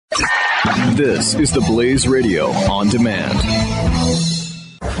This is the Blaze Radio on demand.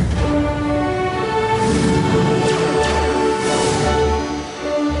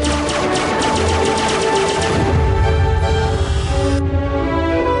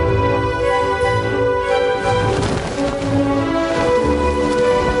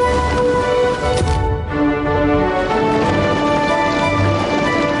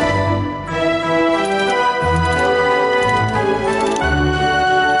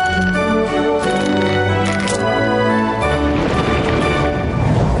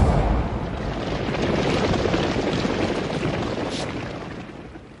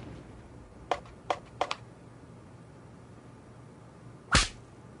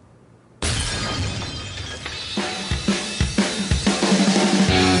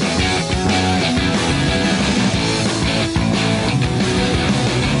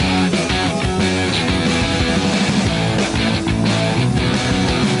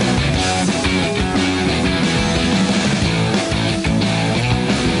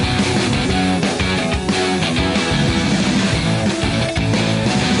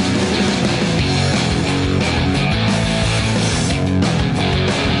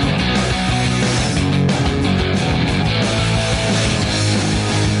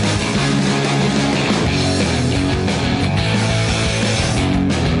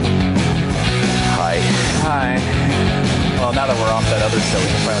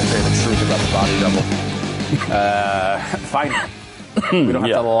 We don't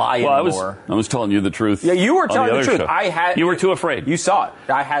have to lie anymore. I was telling you the truth. Yeah, you were telling the truth. Show. You were too afraid. You saw it.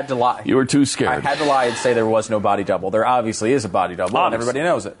 I had to lie. You were too scared. I had to lie and say there was no body double. There obviously is a body double, and everybody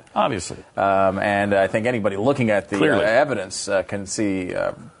knows it. Obviously. And I think anybody looking at the evidence can see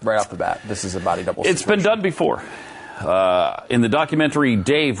right off the bat this is a body double situation. It's been done before. In the documentary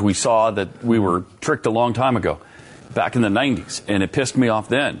Dave, we saw that we were tricked a long time ago, back in the 90s, and it pissed me off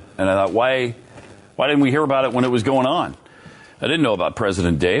then. And I thought, why didn't we hear about it when it was going on? I didn't know about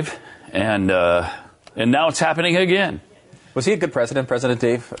President Dave, and now it's happening again. Was he a good president, President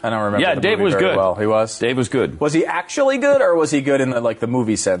Dave? I don't remember. Yeah, Dave was good. Well, he was. Dave was good. Was he actually good, or was he good in the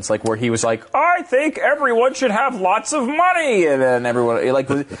movie sense, like where he was like, I think everyone should have lots of money, and then everyone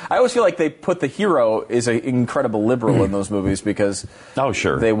I always feel like they put the hero is an incredible liberal in those movies because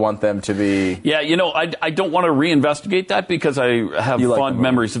they want them to be. Yeah, I don't want to reinvestigate that because I have fond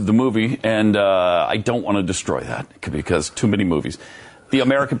memories of the movie, and I don't want to destroy that because too many movies. The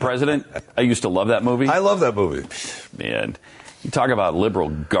American President, I used to love that movie. I love that movie. Man, you talk about liberal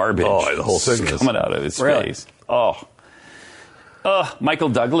garbage. Oh, the whole thing is coming out of his face. Oh. Michael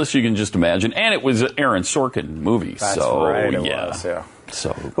Douglas, you can just imagine. And it was an Aaron Sorkin movie. That's so, right, it was, yeah.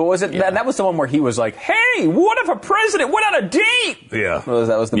 So, but was it that was the one where he was like, "Hey, what if a president went on a date?" Yeah,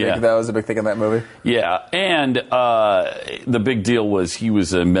 that was the big thing in that movie. Yeah, and the big deal was he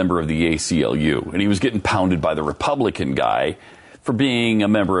was a member of the ACLU, and he was getting pounded by the Republican guy for being a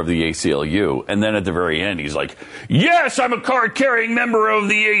member of the ACLU. And then at the very end, he's like, yes, I'm a card-carrying member of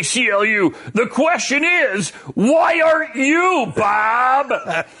the ACLU. The question is, why aren't you, Bob?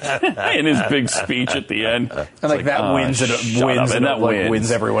 In his big speech at the end. And that wins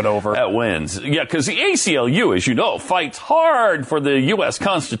everyone over. That wins. Yeah, because the ACLU, as you know, fights hard for the U.S.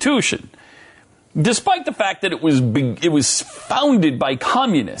 Constitution. Despite the fact that it was founded by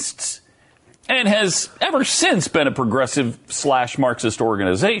communists. And has ever since been a progressive / Marxist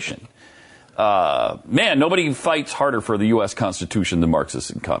organization. Man, nobody fights harder for the U.S. Constitution than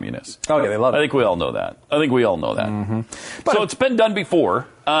Marxists and communists. Oh, yeah, they love it. I think we all know that. Mm-hmm. So it's been done before.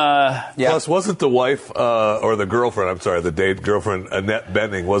 Plus, wasn't the wife or the girlfriend, the date girlfriend, Annette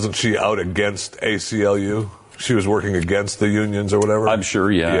Bening, wasn't she out against ACLU? She was working against the unions or whatever? I'm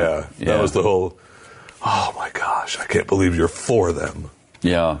sure, yeah. That was the whole, oh my gosh, I can't believe you're for them.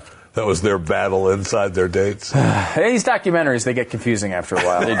 Yeah. That was their battle inside their dates. These documentaries, they get confusing after a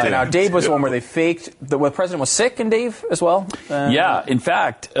while. They do. Now, Dave was one where they faked the president was sick in Dave as well? Yeah, in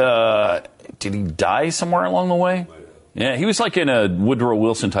fact, did he die somewhere along the way? Yeah, he was like in a Woodrow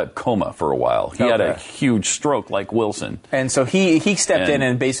Wilson type coma for a while. He had a huge stroke like Wilson. And so he stepped in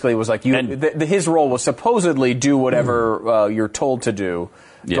and basically was like, his role was supposedly do whatever you're told to do.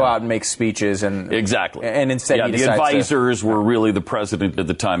 Go out and make speeches and exactly. And instead, the advisors were really the president at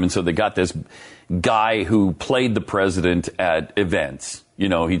the time, and so they got this guy who played the president at events.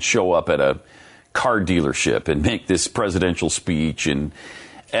 He'd show up at a car dealership and make this presidential speech, and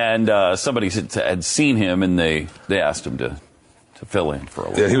somebody had seen him, and they asked him to fill in for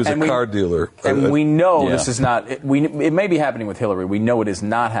a while. Yeah, he was a car dealer, and we know this is not. It may be happening with Hillary. We know it is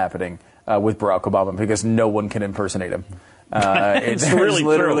not happening with Barack Obama because no one can impersonate him. There's really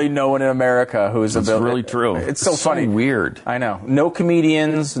literally true. no one in America who's It's really true. It's so It's so funny. weird. I know. No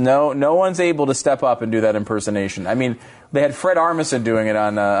comedians. No one's able to step up and do that impersonation. I mean, they had Fred Armisen doing it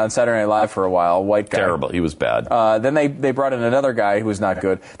on Saturday Night Live for a while. A white guy. Terrible. He was bad. Then they brought in another guy who was not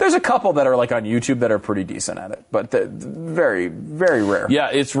good. There's a couple that are like on YouTube that are pretty decent at it, but very, very rare. Yeah,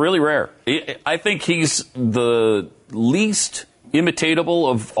 it's really rare. I think he's the least imitatable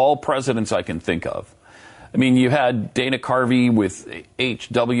of all presidents I can think of. I mean, you had Dana Carvey with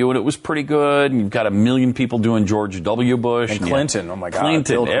HW, and it was pretty good. And you've got a million people doing George W. Bush. And Clinton, oh my God.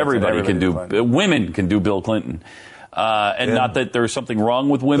 Clinton, Bill Clinton, everybody can do. Clinton. Women can do Bill Clinton. And not that there's something wrong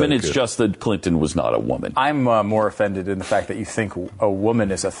with women, Thank it's you. just that Clinton was not a woman. I'm more offended in the fact that you think a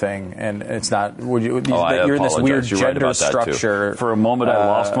woman is a thing, and it's not. I You're in this apologize. weird You're right gender about that, too. structure. For a moment, I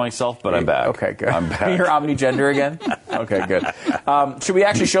lost myself, but I'm back. Okay, good. I'm back. You're omnigender again? Okay, good. Should we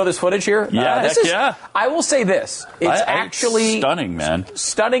actually show this footage here? Yeah, this heck is, yeah. I will say this. It's actually stunning, man.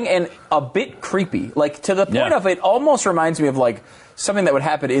 Stunning and a bit creepy. Like, to the point Yeah. of it almost reminds me of, like, something that would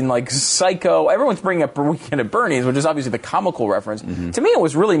happen in, like, Psycho. Everyone's bringing up Weekend at Bernie's, which is obviously the comical reference. To me, it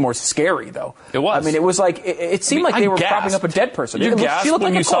was really more scary, though. It was. I mean, it was like, it seemed like they were propping up a dead person. You gasped she looked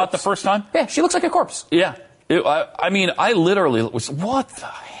when like you a saw it corpse. the first time? Yeah, she looks like a corpse. Yeah. I mean, I literally was, what the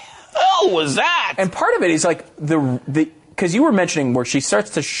hell was that? And part of it is like because you were mentioning where she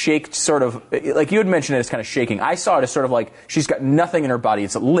starts to shake, sort of like you had mentioned it as kind of shaking. I saw it as sort of like she's got nothing in her body.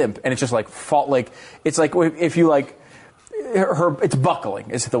 It's limp, and it's just like it's like if you like it's buckling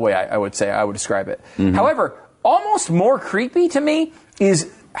is the way I would say I would describe it. Mm-hmm. However, almost more creepy to me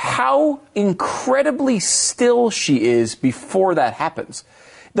is how incredibly still she is before that happens.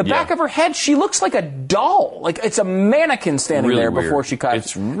 The back of her head, she looks like a doll. Like it's a mannequin standing Really there weird. before she cuts.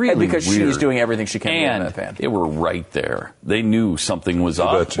 It's really because weird. she's doing everything she can and in that pan. they were right there. They knew something was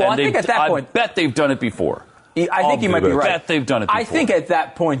up. betcha. Well, And I think at that point- I bet they've done it before. I think you might be bet. right. I bet they've done it I before. think at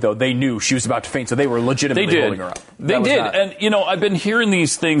that point, though, they knew she was about to faint, so they were They legitimately did. holding her up. They That was did. not- And, you know, I've been hearing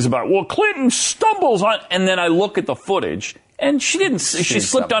these things about, well, Clinton stumbles on, and then I look at the footage, and she didn't, she didn't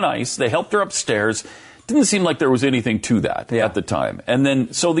slipped on stumble. ice. They helped her upstairs. Didn't seem like there was anything to that Yeah. at the time. And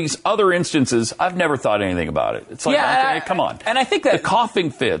then, so these other instances, I've never thought anything about it. It's like, Yeah, okay, come on. and I think that- the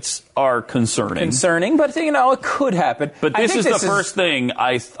coughing fits are concerning. but you know, it could happen. But I this think is the first thing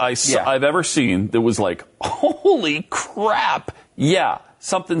I've ever seen that was like, holy crap. Yeah,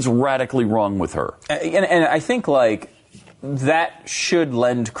 something's radically wrong with her. and I think like that should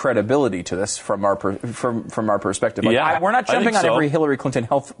lend credibility to this from our from our perspective. Like, Yeah, we're not I jumping think on so. every Hillary Clinton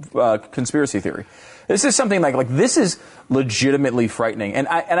health conspiracy theory. This is something like this is legitimately frightening. And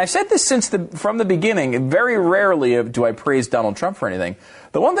I've said this from the beginning. Very rarely do I praise Donald Trump for anything.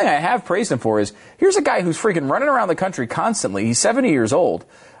 The one thing I have praised him for is here's a guy who's freaking running around the country constantly. He's 70 years old.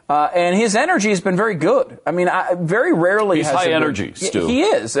 And his energy has been very good. I mean, very rarely He's has high it been- energy, Stu. He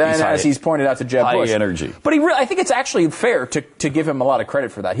is, and He's as high- he's pointed out to Jeb high Bush. energy. But I think it's actually fair to give him a lot of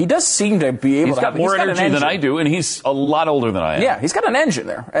credit for that. He does seem to be able He's to got have more an energy than engine. I do, and he's a lot older than I am. Yeah, he's got an engine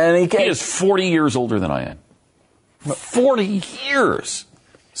there, and He is 40 years older than I am. 40 years,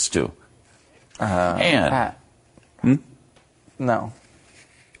 Stu. And Pat. No.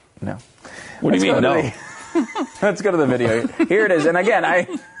 what do you Let's mean, go to no? the- Let's go to the video. Here it is. And again, I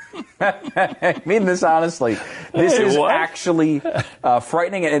mean this honestly. This Hey, is what? actually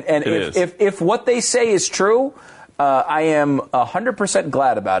frightening. And It if what they say is true, I am 100%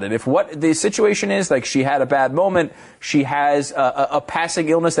 glad about it. If what the situation is, like she had a bad moment, she has a passing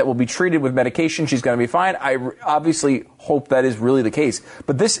illness that will be treated with medication, she's going to be fine. I obviously hope that is really the case.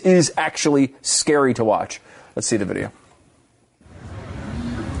 But this is actually scary to watch. Let's see the video.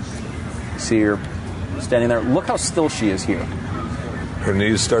 See her standing there. Look how still she is here. Her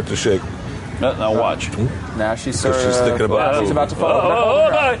knees start to shake. Now watch. Now she's Because she's thinking about she's food. about to fall.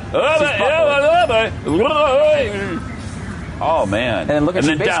 Oh, man. And then look at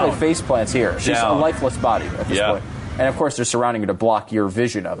she basically down. face plants here. She's Down. a lifeless body at this Yeah. point. And of course, they're surrounding her to block your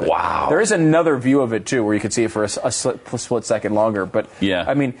vision of it. Wow. There is another view of it too, where you can see it for a split second longer. But Yeah.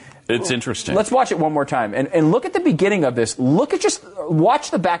 I mean, It's interesting. Let's watch it one more time and look at the beginning of this. Watch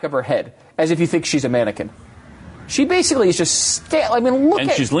the back of her head as if you think she's a mannequin. She basically is just look And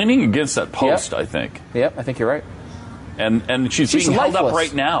at. she's leaning against that post, Yep. I think. Yep, I think you're right. And she's She's being held up lifeless.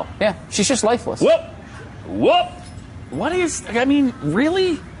 right now. Yeah, she's just lifeless. Whoop! Whoop! What is... I mean,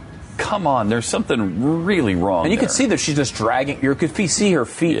 really? Come on, there's something really wrong And you there. can see that she's just dragging. You could see her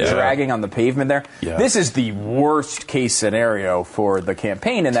feet Yeah. dragging on the pavement there. Yeah. This is the worst case scenario for the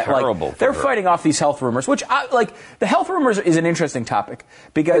campaign, and that Terrible like for they're her. fighting off these health rumors. Which the health rumors is an interesting topic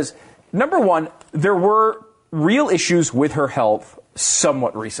because number one, there were real issues with her health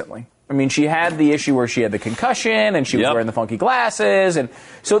somewhat recently. I mean, she had the issue where she had the concussion and she was wearing the funky glasses, and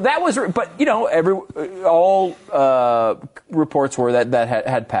so that was. But all reports were that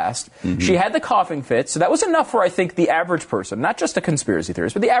had passed. Mm-hmm. She had the coughing fit, so that was enough for, I think, the average person, not just a conspiracy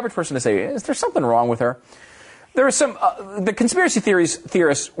theorist, but the average person to say, "Is there something wrong with her?" There are some. The conspiracy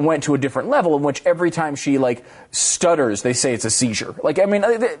theorists went to a different level in which every time she stutters, they say it's a seizure.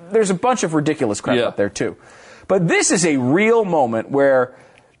 There's a bunch of ridiculous crap out there too. But this is a real moment where,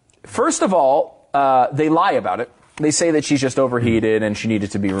 first of all, they lie about it. They say that she's just overheated and she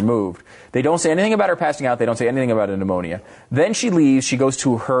needed to be removed. They don't say anything about her passing out. They don't say anything about a pneumonia. Then she leaves. She goes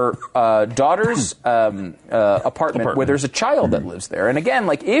to her daughter's apartment where there's a child that lives there. And again,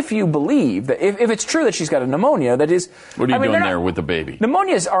 if you believe that, if it's true that she's got a pneumonia, that is... What are you doing there with the baby?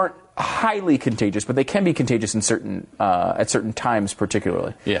 Pneumonias aren't highly contagious, but they can be contagious in at certain times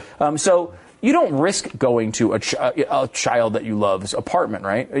particularly. Yeah. So... You don't risk going to a child that you love's apartment,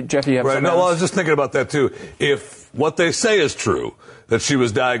 right? Jeff, you have right. No, well, I was just thinking about that, too. If what they say is true, that she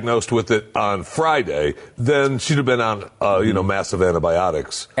was diagnosed with it on Friday, then she'd have been on, massive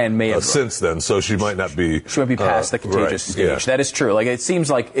antibiotics and may have since then, so she might not be... She might be past the contagious stage. Yeah. That is true. It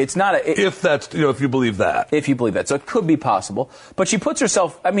seems like it's not... if that's, if you believe that. If you believe that. So it could be possible. But she puts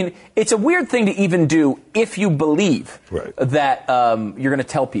herself... it's a weird thing to even do if you believe that you're going to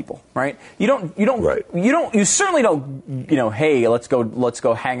tell people, right? You certainly don't, hey, let's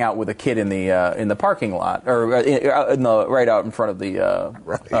go hang out with a kid in the parking lot or right out in front of the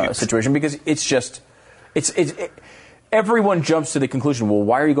situation, because it's just everyone jumps to the conclusion, well,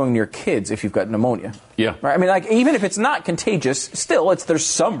 why are you going near kids if you've got pneumonia? Yeah. Right? Even if it's not contagious, still there's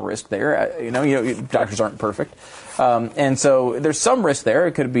some risk there. Doctors aren't perfect. And so there's some risk there.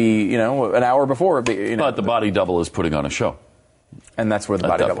 It could be, an hour before. But the body double is putting on a show. And that's where the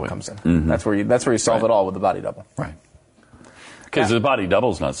body double comes in. Mm-hmm. That's where you solve it all with the body double. Right. Because the body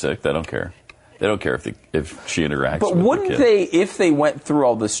double's not sick. They don't care. They don't care if she interacts with the kid. But wouldn't they, if they went through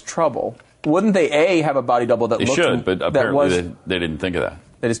all this trouble, wouldn't they, have a body double that looked... They should, but apparently they didn't think of that.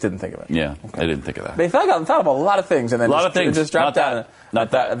 They just didn't think of it. Yeah, they didn't think of that. They thought of a lot of things, and then it just dropped down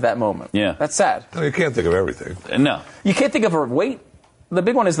at that moment. Yeah. That's sad. No, you can't think of everything. No. You can't think of her weight. The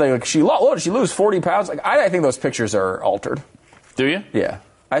big one is did she lose 40 pounds? I think those pictures are altered. Do you? Yeah.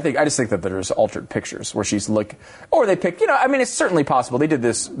 I just think that there's altered pictures where she's or they pick, it's certainly possible. They do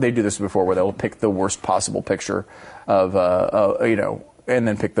this before where they'll pick the worst possible picture of, and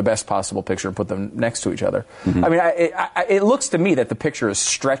then pick the best possible picture and put them next to each other. Mm-hmm. It looks to me that the picture is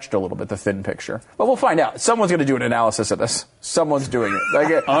stretched a little bit, the thin picture. But we'll find out. Someone's going to do an analysis of this. Someone's doing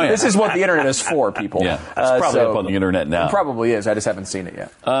it. This is what the internet is for, people. Yeah, it's probably up on the internet now. It probably is. I just haven't seen it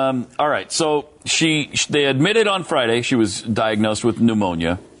yet. All right. So they admitted on Friday she was diagnosed with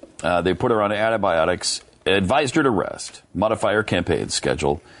pneumonia. They put her on antibiotics, advised her to rest, modify her campaign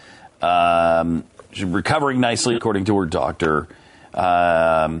schedule. She's recovering nicely, according to her doctor.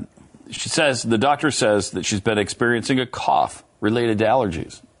 The doctor says that she's been experiencing a cough related to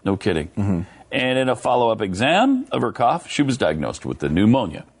allergies. No kidding. Mm-hmm. And in a follow-up exam of her cough, she was diagnosed with the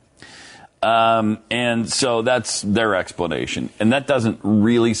pneumonia. And so that's their explanation. And that doesn't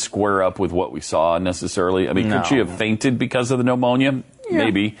really square up with what we saw necessarily. Could she have fainted because of the pneumonia? Yeah.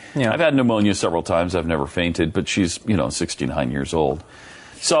 Maybe. Yeah. I've had pneumonia several times. I've never fainted, but she's, 69 years old.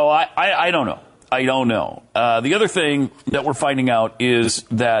 So I don't know. I don't know. The other thing that we're finding out is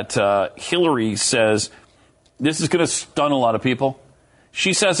that Hillary says this is going to stun a lot of people.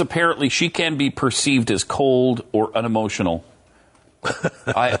 She says apparently she can be perceived as cold or unemotional.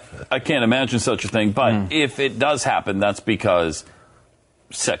 I can't imagine such a thing, but if it does happen, that's because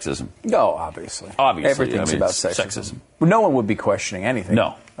sexism. No, obviously. Everything's about sexism. No one would be questioning anything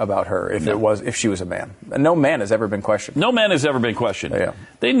about her if she was a man. No man has ever been questioned. No man has ever been questioned. Yeah.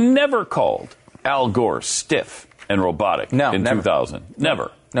 They never called Al Gore stiff and robotic in 2000.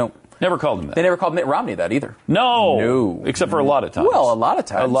 Never. No. Never called him that. They never called Mitt Romney that either. No. Except for a lot of times. Well, a lot of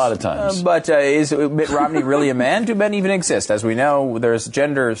times. But is Mitt Romney really a man? Do men even exist? As we know, there's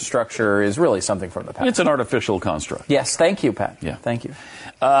gender structure is really something from the past. It's an artificial construct. Yes. Thank you, Pat. Yeah. Thank you.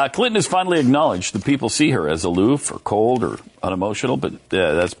 Clinton has finally acknowledged that people see her as aloof or cold or unemotional, but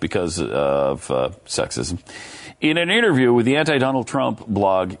that's because of sexism. In an interview with the anti-Donald Trump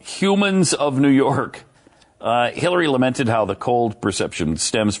blog Humans of New York, Hillary lamented how the cold perception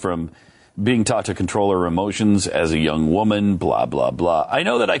stems from being taught to control her emotions as a young woman, blah, blah, blah. I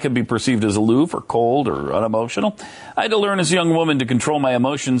know that I could be perceived as aloof or cold or unemotional. I had to learn as a young woman to control my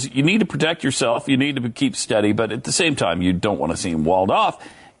emotions. You need to protect yourself. You need to keep steady. But at the same time, you don't want to seem walled off.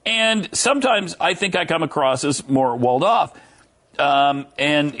 And sometimes I think I come across as more walled off.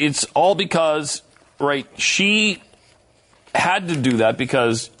 And it's all because, right, she had to do that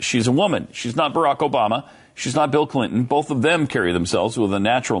because she's a woman. She's not Barack Obama. She's not Bill Clinton. Both of them carry themselves with a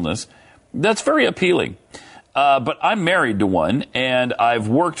naturalness that's very appealing. But I'm married to one, and I've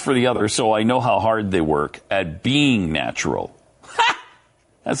worked for the other, so I know how hard they work at being natural.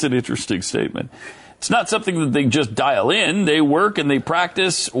 That's an interesting statement. It's not something that they just dial in. They work and they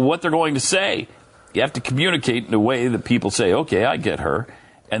practice what they're going to say. You have to communicate in a way that people say, okay, I get her.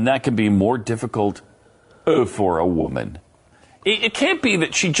 And that can be more difficult for a woman. It can't be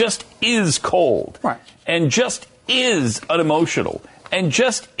that she just is cold. Right. And just is unemotional. And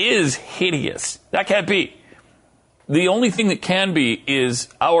just is hideous. That can't be. The only thing that can be is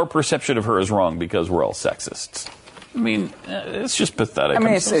our perception of her is wrong because we're all sexists. I mean, it's just pathetic. I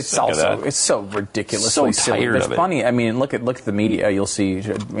mean, it's so ridiculously silly. Tired It's of it. funny. I mean, look at the media. You'll see,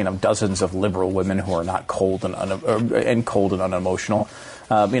 dozens of liberal women who are not cold and cold and unemotional.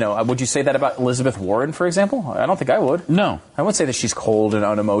 Would you say that about Elizabeth Warren, for example? I don't think I would. No, I wouldn't say that she's cold and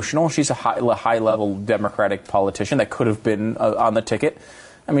unemotional. She's a high-level Democratic politician that could have been on the ticket.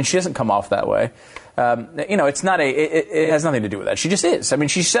 I mean, she doesn't come off that way. It's not it has nothing to do with that. She just is. I mean,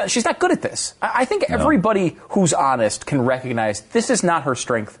 she's not good at this. I think everybody who's honest can recognize this is not her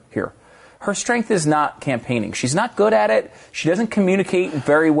strength here. Her strength is not campaigning. She's not good at it. She doesn't communicate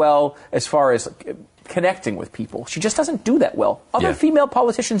very well as far as connecting with people. She just doesn't do that well. Other female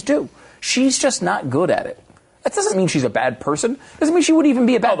politicians do. She's just not good at it. That doesn't mean she's a bad person. Doesn't mean she would even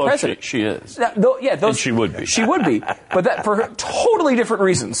be a bad president. She is. And she would be. She would be. But that for totally different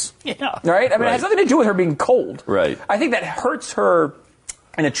reasons. Yeah. Right? I mean, it has nothing to do with her being cold. Right. I think that hurts her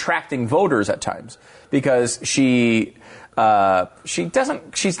in attracting voters at times because she's not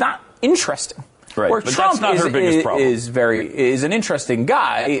interesting. Right. Where But Trump that's not her biggest problem. is an interesting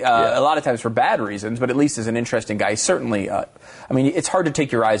guy, a lot of times for bad reasons, but at least is an interesting guy. Certainly, it's hard to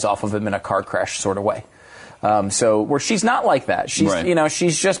take your eyes off of him in a car crash sort of way. So where she's not like that. She's, right.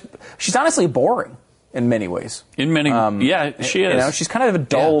 she's honestly boring in many ways. In many, she is. She's kind of a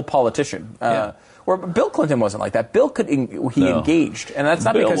dull politician. Where Bill Clinton wasn't like that. Bill engaged, and that's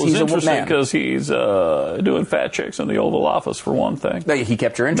not because he's a man. Because he's doing fat chicks in the Oval Office for one thing. He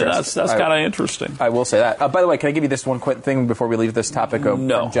kept your interest. That's kind of interesting. I will say that. By the way, can I give you this one quick thing before we leave this topic of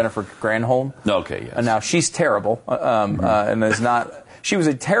Jennifer Granholm? Okay. Yes. Now she's terrible, and is not. She was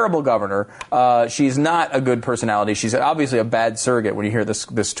a terrible governor. She's not a good personality. She's obviously a bad surrogate when you hear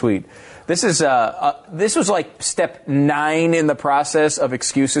this tweet. This was like step 9 in the process of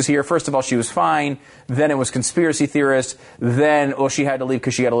excuses here. First of all, she was fine. Then it was conspiracy theorists. Then, she had to leave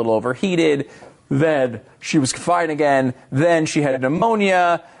because she got a little overheated. Then she was fine again. Then she had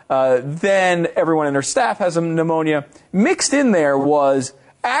pneumonia. Then everyone in her staff has pneumonia. Mixed in there was,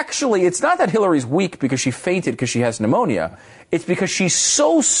 actually, it's not that Hillary's weak because she fainted because she has pneumonia. It's because she's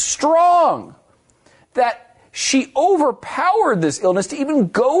so strong that she overpowered this illness to even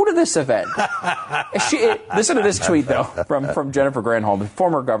go to this event. Listen to this tweet, though, from Jennifer Granholm,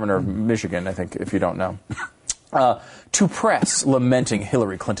 former governor of Michigan, I think, if you don't know. To press lamenting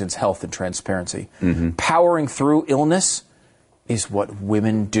Hillary Clinton's health and transparency. Powering through illness is what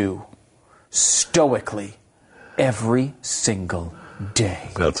women do. Stoically. Every single day.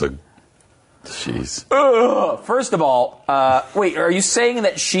 That's a... Jeez. First of all, wait, are you saying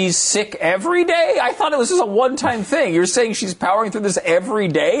that she's sick every day? I thought it was just a one-time thing. You're saying she's powering through this every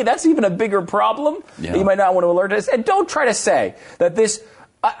day? That's even a bigger problem that you might not want to alert us. And don't try to say that this,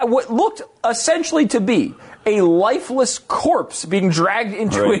 what looked essentially to be a lifeless corpse being dragged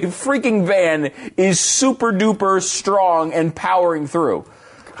into a freaking van is super-duper strong and powering through.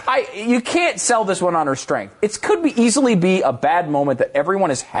 You can't sell this one on her strength. It could easily be a bad moment that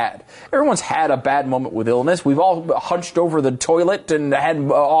everyone has had. Everyone's had a bad moment with illness. We've all hunched over the toilet and had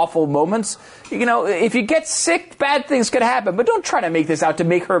awful moments. If you get sick, bad things could happen. But don't try to make this out to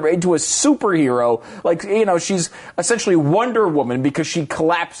make her into a superhero. Like, she's essentially Wonder Woman because she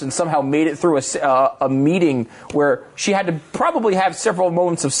collapsed and somehow made it through a meeting where she had to probably have several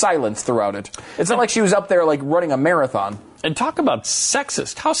moments of silence throughout it. It's not like she was up there like running a marathon. And talk about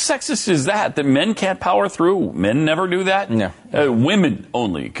sexist. How sexist is that men can't power through? Men never do that? No. Women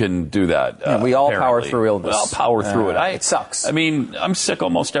only can do that. We all apparently. power through illness. We all power through it. It sucks. I mean, I'm sick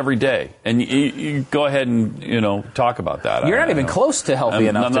almost every day. And you go ahead and, talk about that. You're not even close to healthy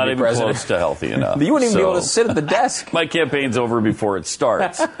enough to be president. I'm not even close to healthy enough. You wouldn't even be able to sit at the desk. My campaign's over before it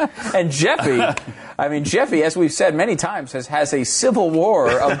starts. And Jeffy, as we've said many times, has a civil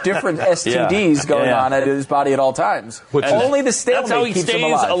war of different STDs going on at his body at all times. Only the stalemate that's how he keeps stays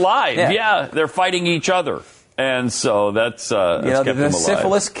him alive. Yeah, they're fighting each other. And so that's kept him alive. The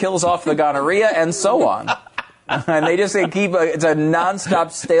syphilis kills off the gonorrhea and so on. And they just it's a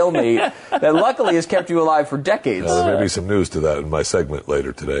nonstop stalemate that luckily has kept you alive for decades. There may be some news to that in my segment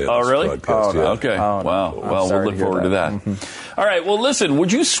later today. Oh, really? Broadcast. Oh, okay. Oh, no. Wow. Well, we'll look forward to that. Mm-hmm. All right. Well, listen,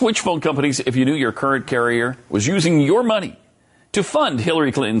 would you switch phone companies if you knew your current carrier was using your money to fund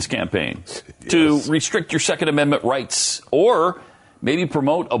Hillary Clinton's campaign, to restrict your Second Amendment rights, or maybe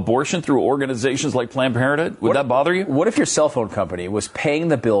promote abortion through organizations like Planned Parenthood? Would that bother you? What if your cell phone company was paying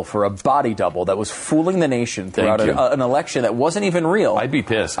the bill for a body double that was fooling the nation throughout an election that wasn't even real? I'd be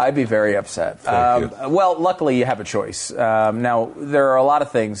pissed. I'd be very upset. Thank you. Well, luckily you have a choice. Now, there are a lot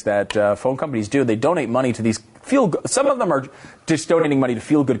of things that phone companies do. They donate money to these some of them are just donating money to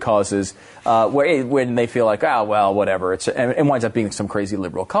feel-good causes when they feel like, well, whatever. It winds up being some crazy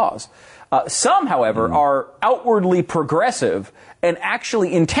liberal cause. Some, however, are outwardly progressive and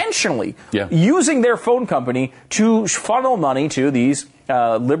actually intentionally using their phone company to funnel money to these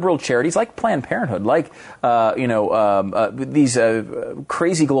liberal charities like Planned Parenthood, like these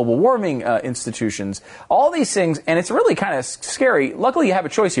crazy global warming institutions, all these things, and it's really kind of scary. Luckily, you have a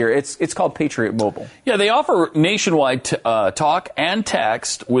choice here. It's called Patriot Mobile. Yeah, they offer nationwide talk and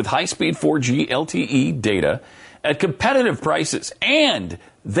text with high-speed 4G LTE data at competitive prices, and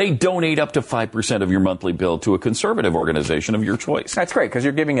they donate up to 5% of your monthly bill to a conservative organization of your choice. That's great, because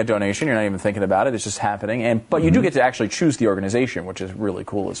you're giving a donation. You're not even thinking about it. It's just happening. But you do get to actually choose the organization, which is really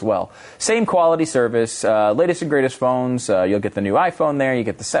cool as well. Same quality service, latest and greatest phones. You'll get the new iPhone there. You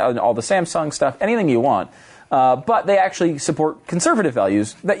get all the Samsung stuff, anything you want. But they actually support conservative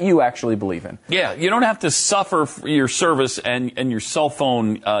values that you actually believe in. Yeah, you don't have to suffer for your service and your cell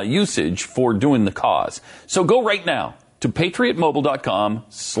phone usage for doing the cause. So go right now to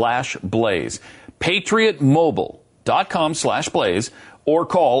patriotmobile.com/blaze. patriotmobile.com/blaze, or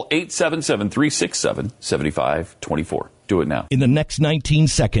call 877-367-7524. Do it now. In the next 19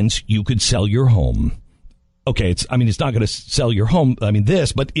 seconds, you could sell your home. Okay, it's not going to sell your home,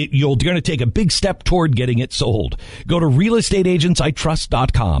 but you're going to take a big step toward getting it sold. Go to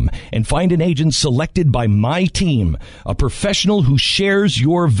realestateagentsitrust.com and find an agent selected by my team, a professional who shares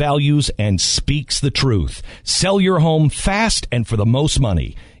your values and speaks the truth. Sell your home fast and for the most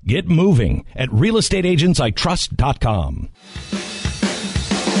money. Get moving at realestateagentsitrust.com.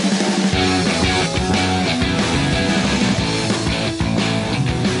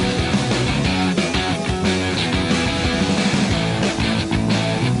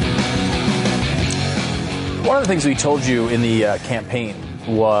 One of the things we told you in the campaign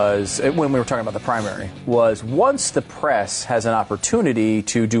was, when we were talking about the primary, was once the press has an opportunity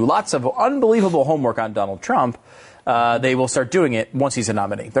to do lots of unbelievable homework on Donald Trump, they will start doing it once he's a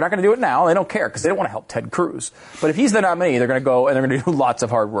nominee. They're not going to do it now. They don't care because they don't want to help Ted Cruz. But if he's the nominee, they're going to go and they're going to do lots of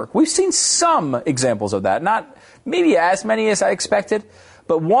hard work. We've seen some examples of that, not maybe as many as I expected,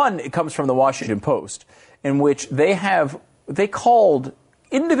 but one, it comes from the Washington Post, in which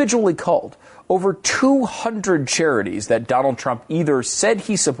individually called over 200 charities that Donald Trump either said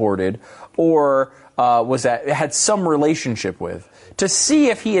he supported or had some relationship with to see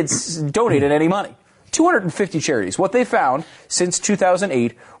if he had donated any money. 250 charities. What they found since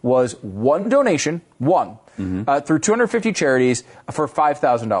 2008 was one donation, through 250 charities for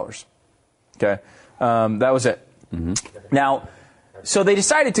 $5,000. Okay, that was it. Now, so they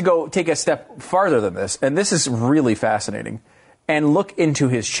decided to go take a step farther than this, and this is really fascinating, and look into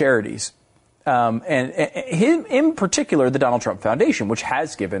his charities. And him, in particular, the Donald Trump Foundation, which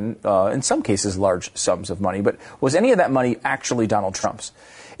has given, in some cases, large sums of money. But was any of that money actually Donald Trump's?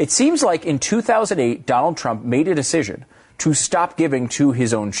 It seems like in 2008, Donald Trump made a decision to stop giving to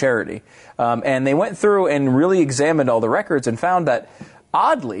his own charity. And they went through and really examined all the records and found that,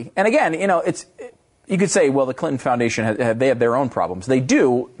 oddly, and again, you could say, well, the Clinton Foundation, they have their own problems. They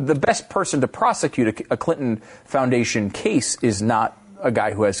do. The best person to prosecute a Clinton Foundation case is not a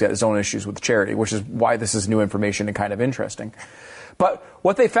guy who has got his own issues with charity, which is why this is new information and kind of interesting. But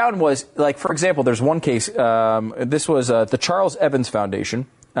what they found was, like, for example, there's one case. This was the Charles Evans Foundation.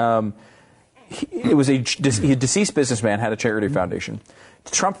 It was a deceased businessman had a charity foundation.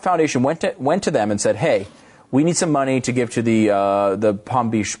 The Trump Foundation went to them and said, "Hey, we need some money to give to the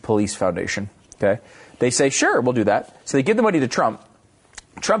Palm Beach Police Foundation." Okay, they say, "Sure, we'll do that." So they give the money to Trump.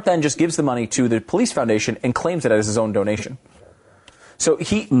 Trump then just gives the money to the police foundation and claims it as his own donation. So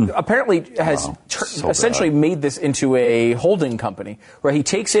he apparently has essentially made this into a holding company where he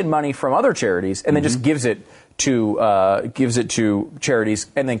takes in money from other charities and then just gives it to charities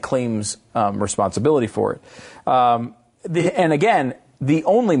and then claims responsibility for it. And again, the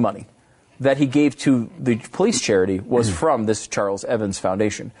only money that he gave to the police charity was from this Charles Evans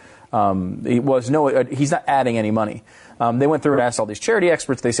Foundation. He's not adding any money. They went through and asked all these charity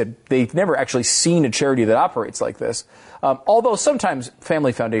experts. They said they've never actually seen a charity that operates like this. Although sometimes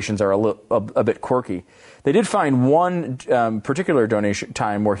family foundations are a bit quirky. They did find one particular donation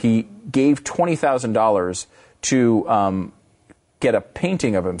time where he gave $20,000 to get a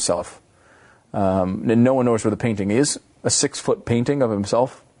painting of himself. And no one knows where the painting is. A 6-foot painting of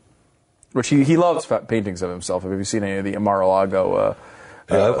himself, which he loves paintings of himself. Have you seen any of the Mar-a-Lago?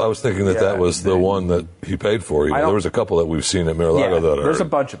 I was thinking that was the one that he paid for. There was a couple that we've seen at Mar-a-Lago that are... There's a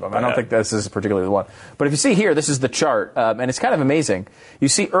bunch of them. I don't think this is particularly the one. But if you see here, this is the chart, and it's kind of amazing. You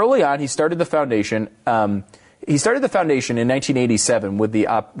see early on, he started the foundation... He started the foundation in 1987 with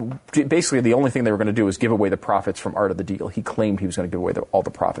basically the only thing they were going to do was give away the profits from Art of the Deal. He claimed he was going to give away all the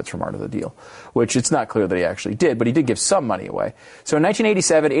profits from Art of the Deal, which it's not clear that he actually did, but he did give some money away. So in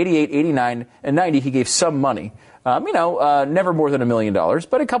 1987, 88, 89, and 90, he gave some money. Never more than $1 million,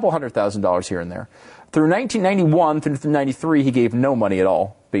 but a couple $100,000 here and there. Through 1991 through 93, he gave no money at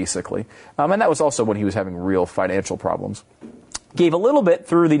all, basically. And that was also when he was having real financial problems. Gave a little bit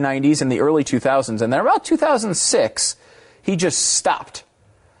through the 90s and the early 2000s, and then about 2006, he just stopped.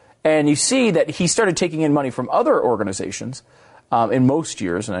 And you see that he started taking in money from other organizations in most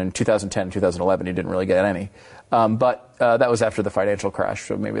years, and in 2010, 2011, he didn't really get any. But that was after the financial crash,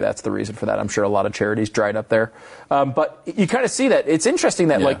 so maybe that's the reason for that. I'm sure a lot of charities dried up there. But you kind of see that. It's interesting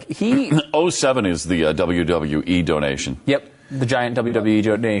that, he... 07 is the WWE donation. Yep, the giant WWE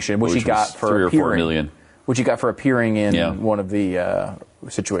donation, which he got for 3 or 4 million. Which he got for appearing in one of the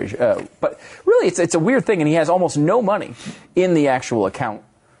situations. But really, it's a weird thing, and he has almost no money in the actual account.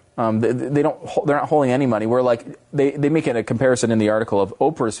 They're not holding any money. Where they make it a comparison in the article of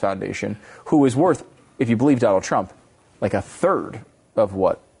Oprah's foundation, who is worth, if you believe Donald Trump, like a third of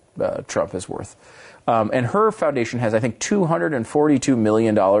what Trump is worth. And her foundation has, I think, $242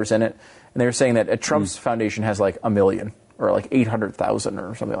 million in it. And they're saying that Trump's foundation has like $1 million or like 800,000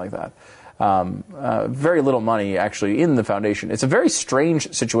 or something like that. Very little money actually in the foundation. It's a very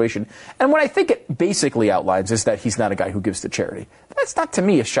strange situation. And what I think it basically outlines is that he's not a guy who gives to charity. That's not, to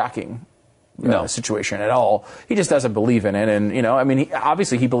me, a shocking situation at all. He just doesn't believe in it. And,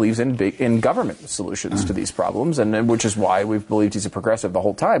 obviously he believes in government solutions to these problems, and which is why we've believed he's a progressive the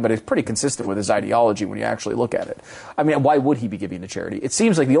whole time. But it's pretty consistent with his ideology when you actually look at it. I mean, why would he be giving to charity? It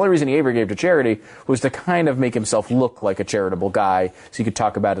seems like the only reason he ever gave to charity was to kind of make himself look like a charitable guy so he could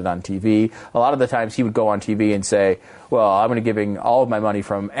talk about it on TV. A lot of the times he would go on TV and say, well, I'm going to giving all of my money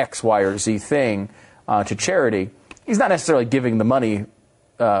from X, Y, or Z thing to charity. He's not necessarily giving the money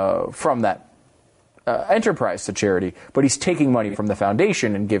from that enterprise to charity, but he's taking money from the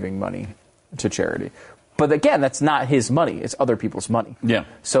foundation and giving money to charity. But again, that's not his money. It's other people's money. Yeah.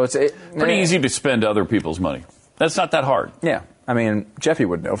 So it's pretty easy to spend other people's money. That's not that hard. Yeah. I mean, Jeffy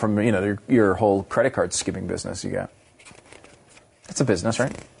would know from, your whole credit card skimming business you got. It's a business,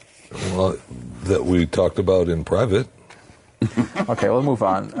 right? Well, that we talked about in private. Okay, we'll move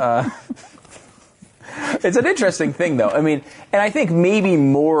on. It's an interesting thing, though. I mean, and I think maybe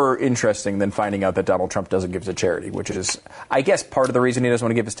more interesting than finding out that Donald Trump doesn't give to charity, which is, I guess, part of the reason he doesn't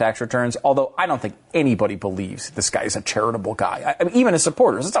want to give his tax returns, although I don't think anybody believes this guy's a charitable guy. I mean, even his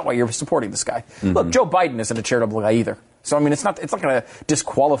supporters. That's not why you're supporting this guy. Mm-hmm. Look, Joe Biden isn't a charitable guy either. So, I mean, it's not going to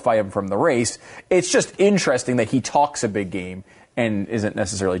disqualify him from the race. It's just interesting that he talks a big game and isn't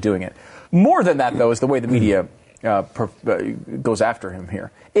necessarily doing it. More than that, though, is the way the media goes after him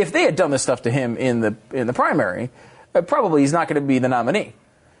here. If they had done this stuff to him in the primary, probably he's not going to be the nominee.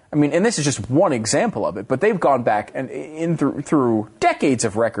 I mean, and this is just one example of it, but they've gone back and through decades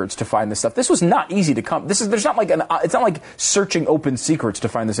of records to find this stuff. This was not easy to come. It's not like searching open secrets to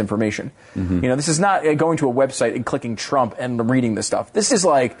find this information. Mm-hmm. This is not going to a website and clicking Trump and reading this stuff. This is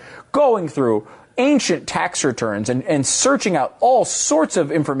like going through ancient tax returns and searching out all sorts of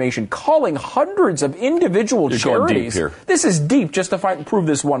information, calling hundreds of individual charities. This is deep just to prove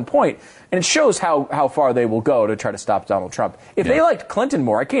this one point. And it shows how far they will go to try to stop Donald Trump. If they liked Clinton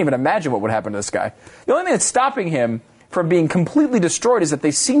more, I can't even imagine what would happen to this guy. The only thing that's stopping him from being completely destroyed is that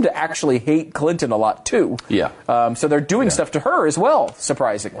they seem to actually hate Clinton a lot, too. Yeah. So they're doing stuff to her as well,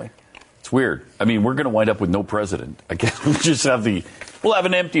 surprisingly. It's weird. I mean, we're going to wind up with no president. I guess we'll have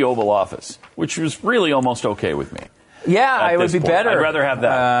an empty Oval Office, which was really almost okay with me. Yeah, it would be better. I'd rather have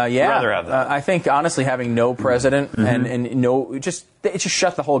that. Rather have that. I think, honestly, having no president and no, just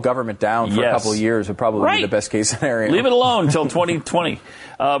shut the whole government down for a couple of years would probably be the best case scenario. Leave it alone until 2020.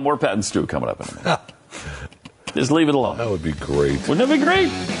 More Pat and Stu coming up in a minute. Just leave it alone. That would be great. Wouldn't that be great?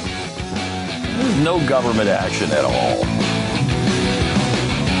 There's no government action at all.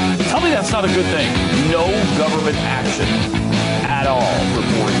 Tell me Maybe that's not a good thing. No government action at all for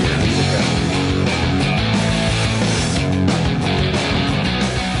 4 years.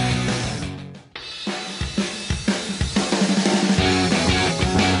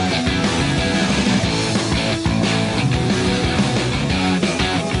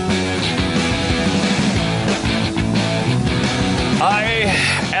 I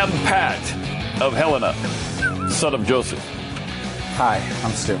am Pat of Helena, son of Joseph. Hi,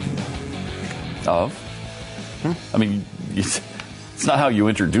 I'm Stu. Of? I mean, it's not how you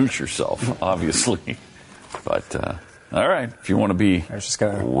introduce yourself, obviously. But, all right, if you want to be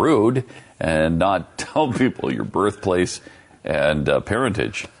rude and not tell people your birthplace and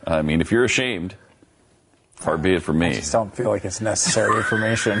parentage, I mean, if you're ashamed, far be it from me. I just don't feel like it's necessary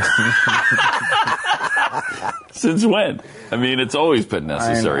information. Since when? I mean, it's always been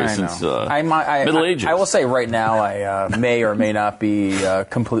necessary since Middle Ages. I will say right now I may or may not be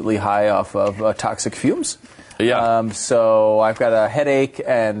completely high off of toxic fumes. Yeah. So I've got a headache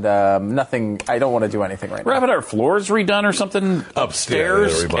and nothing. I don't want to do anything right We're now. having our floors redone or something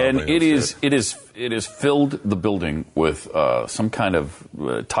upstairs, and it is filled the building with some kind of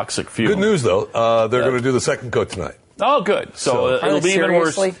toxic fume. Good news though, they're going to do the second coat tonight. Oh, good. So it'll be even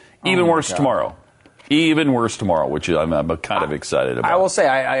worse. Even worse tomorrow. Even worse tomorrow, which I'm kind of excited about. I will say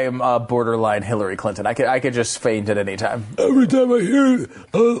I am borderline Hillary Clinton. I could just faint at any time. Every time I hear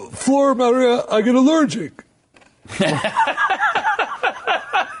Flora Maria, I get allergic. It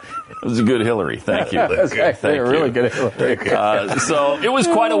was a good Hillary. Thank you. Thank you. Really good Hillary. So it was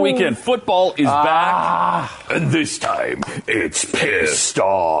quite a weekend. Football is back, and this time it's pissed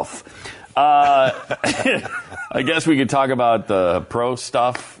off. I guess we could talk about the pro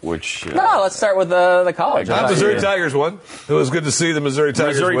stuff, which... No, let's start with the college. Missouri Tigers won. It was good to see the Missouri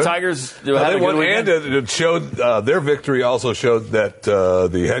Tigers win. Tigers they won, and it showed their victory also showed that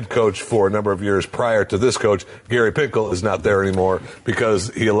the head coach for a number of years prior to this coach, Gary Pinkel, is not there anymore because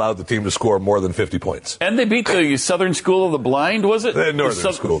he allowed the team to score more than 50 points. And they beat the Southern School of the Blind, was it? The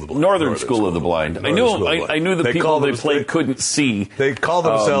Northern School of the Blind. Northern School of the Blind. I knew the people they played couldn't see. They call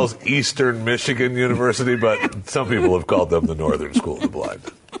themselves Eastern Michigan University, but some people have called them the Northern School of the Blind.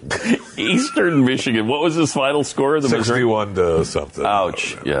 Eastern Michigan. What was his final score? 61 to something.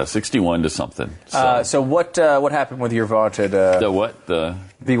 Ouch. Yeah, 61 to something. So what happened with your vaunted... the what? The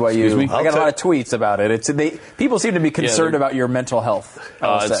BYU. Excuse me? I got a lot of tweets about it. People seem to be concerned about your mental health.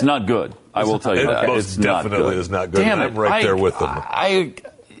 It's not good. I will tell you that. Most definitely is not good. Damn it. I'm right there with them.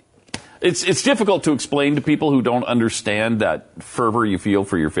 It's difficult to explain to people who don't understand that fervor you feel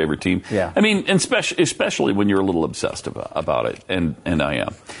for your favorite team. Yeah. I mean, and especially when you're a little obsessed about it, and I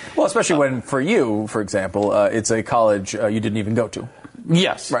am. Well, especially when, for you, for example, it's a college you didn't even go to.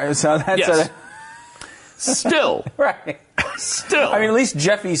 Yes. Right. So that's yes. Still. Right. Still. I mean, at least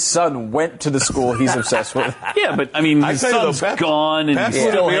Jeffy's son went to the school he's obsessed with. Yeah, but I mean, his son's gone and he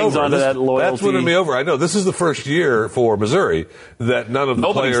still hangs on to that loyalty. That's winning me over. I know. This is the first year for Missouri that none of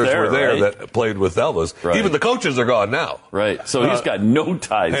the players were there that played with Elvis. Right. Even the coaches are gone now. Right. So he's got no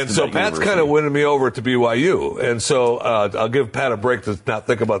ties and to so that Pat's university. kind of winning me over to BYU. And so I'll give Pat a break to not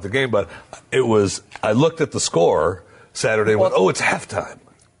think about the game, but I looked at the score Saturday and went, oh, it's halftime.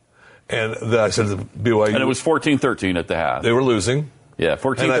 And I said to BYU. And it was 14-13 at the half. They were losing. Yeah,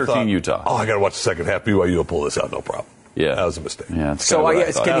 14-13 Utah. Oh, I got to watch the second half. BYU will pull this out, no problem. Yeah. That was a mistake. Yeah. So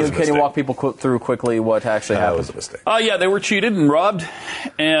can you walk people through quickly what actually happened? That was a mistake. Yeah, they were cheated and robbed.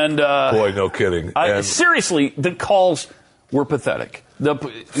 And boy, no kidding. Seriously, the calls were pathetic.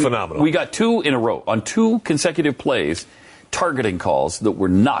 Phenomenal. We got two in a row on two consecutive plays, targeting calls that were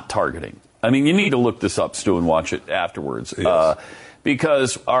not targeting. I mean, you need to look this up, Stu, and watch it afterwards. Yes.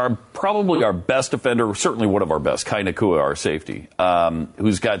 Because probably our best offender, certainly one of our best, Kai Nakua, our safety,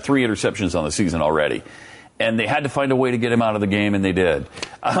 who's got 3 interceptions on the season already, and they had to find a way to get him out of the game, and they did.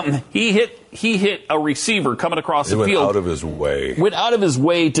 He hit a receiver coming across the field. Went out of his way. Went out of his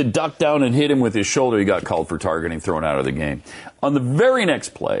way to duck down and hit him with his shoulder. He got called for targeting, thrown out of the game. On the very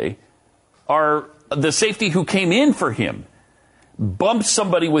next play, the safety who came in for him bumps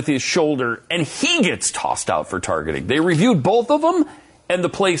somebody with his shoulder, and he gets tossed out for targeting. They reviewed both of them, and the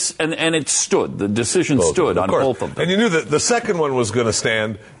place and it stood. The decision stood on both of them. And you knew that the second one was going to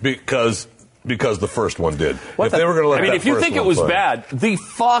stand because the first one did. They were going to let if you think it was bad, the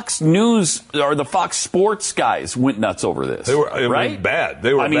Fox News or the Fox Sports guys went nuts over this. They were right? bad.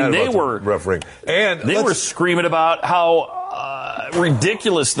 They were. They were refereeing, and they were screaming about how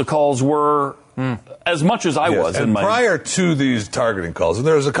ridiculous the calls were. As much as I was. And prior to these targeting calls, and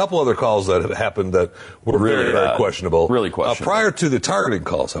there was a couple other calls that had happened that were very, very questionable. Really questionable. Prior to the targeting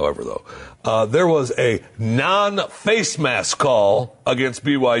calls, however, though, there was a non-face mask call against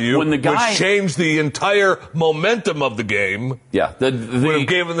BYU, When the guy- which changed the entire momentum of the game. Yeah, Would have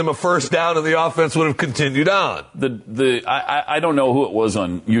given them a first down, and the offense would have continued on. I don't know who it was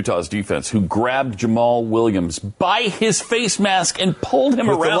on Utah's defense who grabbed Jamal Williams by his face mask and pulled him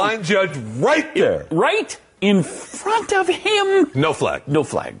With around. the line judge right there. Right in front of him. No flag. No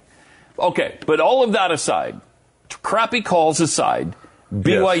flag. Okay, but all of that aside, crappy calls aside,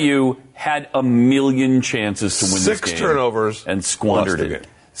 BYU had a million chances to win this game. 6 turnovers and squandered lost the it.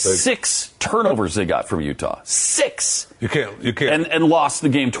 game. 6 turnovers they got from Utah. 6. You can't. And lost the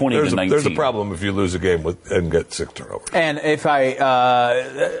game 20-19. There's a problem if you lose a game and get 6 turnovers. And if I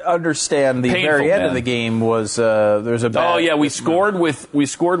understand, the Painful, very end man. of the game was there's a bad. Oh yeah, we scored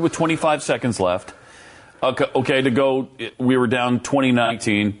with 25 seconds left. Okay, to go. We were down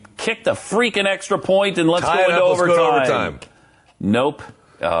 20-19. Kicked a freaking extra point and let's Tie go it into up, let's go to overtime. overtime. Nope.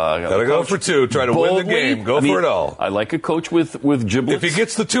 Gotta go for 2. Try to win the game. Go for it all. I like a coach with giblets. If he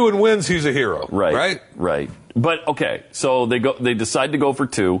gets the 2 and wins, he's a hero. Right. But okay, so they decide to go for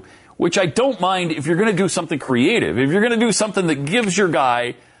 2, which I don't mind if you're going to do something creative. If you're going to do something that gives your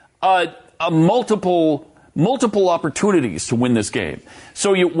guy a multiple opportunities to win this game.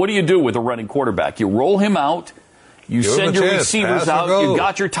 So what do you do with a running quarterback? You roll him out. You Give send him a your chance. receivers Pass or out. go. You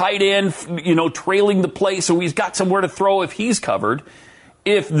got your tight end, trailing the play, so he's got somewhere to throw if he's covered.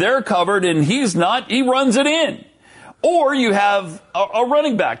 If they're covered and he's not, he runs it in. Or you have a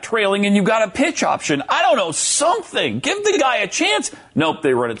running back trailing and you've got a pitch option. I don't know, something. Give the guy a chance. Nope,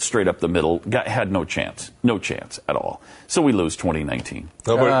 they run it straight up the middle. Guy had no chance. No chance at all. So we lose 2019.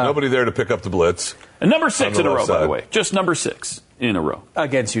 Nobody there to pick up the blitz. And number 6 On the in a row, left by the side. way. Just number 6 in a row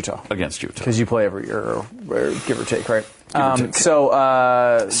against Utah. against Utah. Because you play every year, or give or take, right? or take.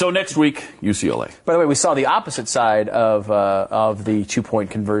 So next week, UCLA. By the way, we saw the opposite side of the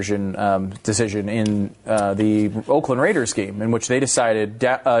 2-point conversion decision in the Oakland Raiders game, in which they decided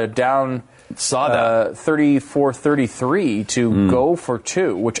down Saw that. 34-33 to go for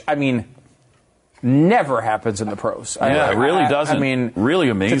 2, which, I mean, never happens in the pros. Yeah, it really doesn't. I mean, really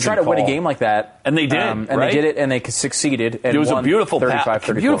amazing to try to win a call. game like that, And they did, and right? they did it, and they succeeded. And It was a won beautiful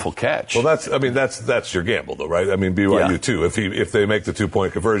 35-34. beautiful catch. Well, that's your gamble, though, right? I mean, BYU Yeah. too. If they make the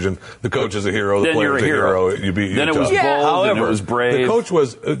 2-point conversion, the coach is a hero. The Then player's you're a a hero. You beat Then it Utah. was bold and However, it was brave. The coach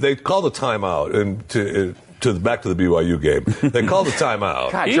they called a timeout and to back to the BYU game. They called a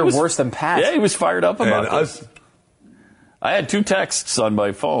timeout. God, He you're was- worse than Pat. Yeah, he was fired up about And this. I had 2 texts on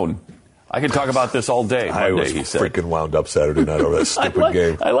my phone. I could talk about this all day. I Monday, was he said. freaking wound up Saturday night over that stupid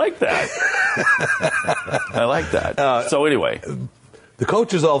game. I like that. I like that. So anyway, The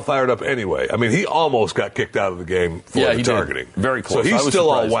coach is all fired up anyway. I mean, he almost got kicked out of the game for Yeah, the he did. targeting. Very close. So I he's was still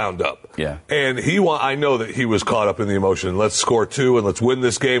surprised. all wound up. Yeah. And I know that he was caught up in the emotion. Let's score 2 and let's win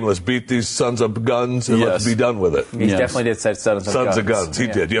this game. Let's beat these sons of guns and let's Yes. be done with it. He Yes. definitely did say sons of guns. Sons of guns. He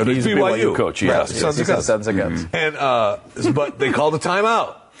did. Yeah, He's a BYU coach, yes. Right. Yes, Sons He of said guns. sons of guns. And but they called a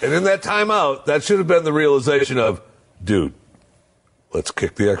timeout. And in that timeout, that should have been the realization of, dude, let's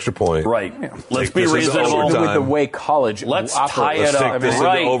kick the extra point. right. Let's Take be this as reasonable. overtime. With the way college Let's operates. tie it Let's up. take this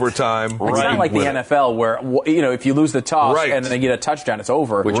Right. into overtime. It's Right. not like the Win it. NFL where, if you lose the toss Right. and then they get a touchdown, it's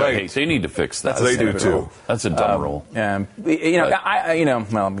over. Which I Right. hate. They need to fix that. They do stupid too. rule. That's a dumb rule. Well, we can go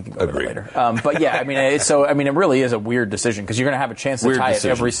over Agreed. that later. But yeah, I mean, it really is a weird decision because you're going to have a chance to Weird tie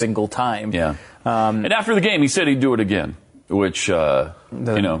decision. it every single time. Yeah. And after the game, he said he'd do it again, which, okay,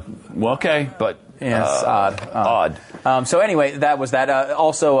 but Yeah, it's odd. So anyway, that was that.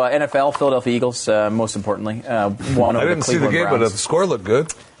 Also, NFL, Philadelphia Eagles, most importantly, won I over didn't the see the Cleveland game, Browns. but the score looked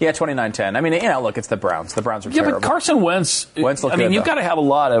good. Yeah, 29-10. I mean, look, it's the Browns. The Browns are Yeah, terrible. but Carson Wentz. Wentz looked I mean, good, you've though. got to have a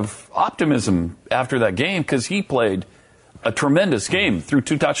lot of optimism after that game because he played a tremendous game. Threw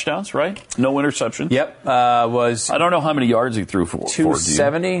 2 touchdowns, right? No interception. Yep, was I don't know how many yards he threw for.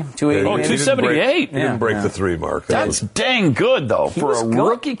 270, 280. Oh, maybe? 278. He didn't break Yeah. the 3 mark. That That's was- dang good though for was a good.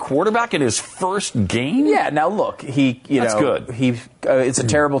 rookie quarterback in his first game. Yeah, now look, That's good. It's a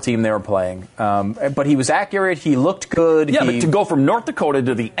terrible team they were playing, but he was accurate. He looked good. Yeah, but to go from North Dakota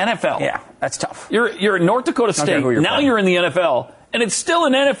to the NFL. yeah, that's tough. You're at North Dakota care State. who you're Now playing. you're in the NFL. And it's still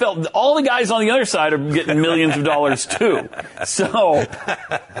an NFL. All the guys on the other side are getting millions of dollars too. So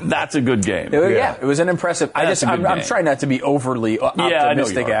that's a good game. Yeah, it was an impressive. That's a good I'm game. trying not to be overly I know you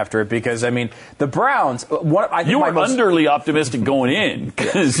optimistic are. after it because I mean the Browns. I think You my were most, underly optimistic going in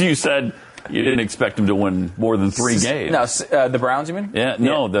because you said you didn't expect them to win more than 3 games. No, the Browns. You mean? Yeah,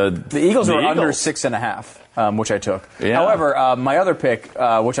 no, the Eagles were under Eagles. 6.5, which I took. Yeah. However, my other pick,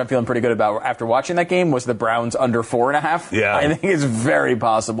 which I'm feeling pretty good about after watching that game, was the Browns under 4.5. Yeah. I think it's very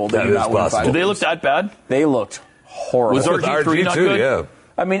possible they That do is not win possible. 5. Did they look that bad? They looked horrible. Was RG3 not too, good? yeah.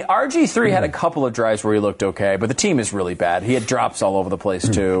 I mean, RG3 had a couple of drives where he looked okay, but the team is really bad. He had drops all over the place,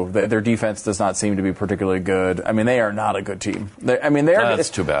 too. Their defense does not seem to be particularly good. I mean, they are not a good team.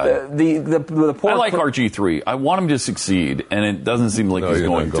 That's too bad. The poor I like RG3. I want him to succeed, and it doesn't seem like he's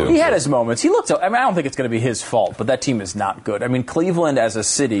going to. He had his moments. He looked. I don't think it's going to be his fault, but that team is not good. I mean, Cleveland as a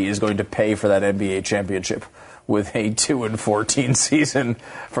city is going to pay for that NBA championship with a 2-14 season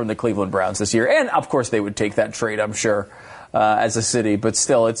from the Cleveland Browns this year, and of course they would take that trade, I'm sure. As a city, but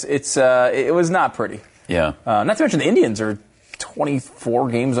still, it was not pretty. Yeah. Not to mention the Indians are 24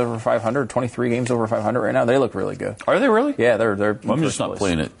 games over 500, 23 games over 500 right now. They look really good. Are they really? Yeah, they're. I'm just not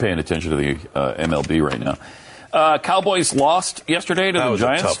paying attention to the MLB right now. Cowboys lost yesterday to the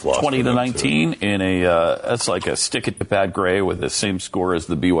Giants, 20-19 in a that's like a stick it to Pat Gray with the same score as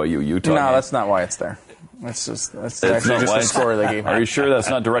the BYU Utah. No, game. That's not why it's there. That's actually just the score of the game. Are you sure that's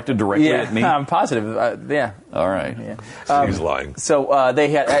not directed directly at me? I'm positive. Yeah. All right. Yeah. He's lying. So they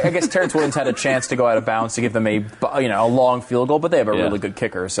had. I guess Terrence Williams had a chance to go out of bounds to give them a long field goal, but they have a really good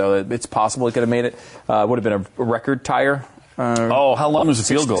kicker, so it's possible he could have made it. Would have been a record tire. How long was the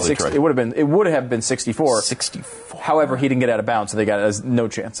field goal? It would have been 64. 64. However, he didn't get out of bounds, so they got no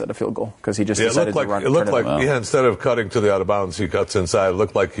chance at a field goal because he just decided to run. It looked like instead of cutting to the out of bounds, he cuts inside. It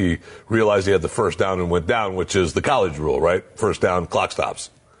looked like he realized he had the first down and went down, which is the college rule, right? First down, clock stops.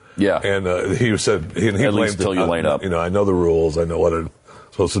 Yeah. And he said he at least until you line up. I know the rules. I know what I'm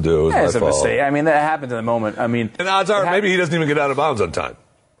supposed to do. It's a mistake. I mean, that happened in the moment. I mean, and odds are maybe he doesn't even get out of bounds on time.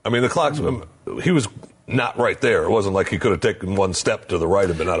 I mean, the clock's he was not right there. It wasn't like he could have taken one step to the right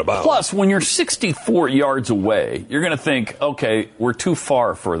and been out of bounds. Plus, when you're 64 yards away, you're going to think, okay, we're too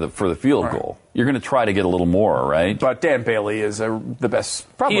far for the field goal. You're going to try to get a little more, right? But Dan Bailey is the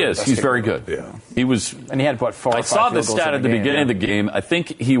best. Probably he is. The best He's very good. Yeah. He was. And he had, 4 or 5 I saw the field goals stat at the beginning of the game. I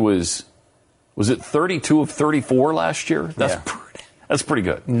think he was it 32 of 34 last year? That's pretty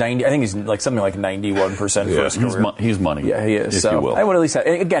good. 90. I think he's something like 91% for his career. He's money. Yeah, he is. If you will. I would at least have,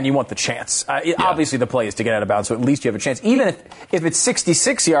 again, you want the chance. Obviously, the play is to get out of bounds, so at least you have a chance. Even if it's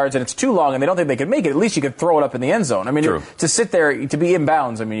 66 yards and it's too long and they don't think they can make it, at least you could throw it up in the end zone. I mean, to sit there, to be in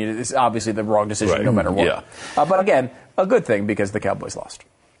bounds, I mean, it's obviously the wrong decision no matter what. Yeah. But again, a good thing because the Cowboys lost.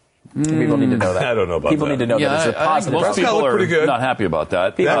 People need to know that. I don't know about People that. need to know that it's a positive. Most people are pretty good. not happy about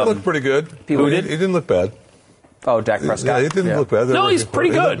that. Dak looked pretty good. He didn't look bad. Oh, Dak Prescott. Yeah, he didn't look bad. No, he's pretty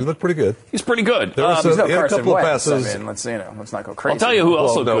good. He looked pretty good. He's pretty good. There was he's no he had a Carson couple of Wentz. passes. I mean, let's not go crazy. I'll tell you who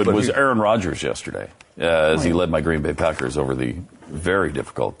else looked good was he- Aaron Rodgers yesterday, as he led my Green Bay Packers over the very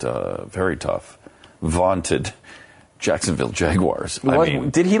difficult, very tough, vaunted Jacksonville Jaguars.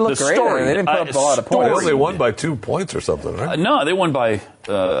 Did he look great? They didn't put up a lot of points. They won by 2 points or something, right? No, they won by,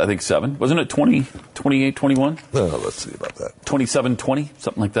 I think, 7. Wasn't it 28-21? No, let's see about that. 27-20,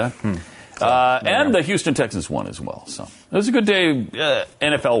 something like that. And the Houston Texans won as well. So it was a good day,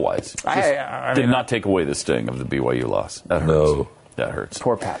 NFL-wise. Did not take away the sting of the BYU loss. That hurts. No. That hurts.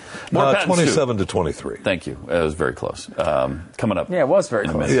 Poor Pat. 27-23. Thank you. It was very close. Coming up. Yeah, it was very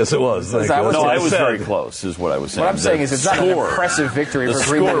close. Yes, it was. Thank you. I was No, gonna I was say. very close, is what I was saying. What I'm saying is it's not an impressive victory The for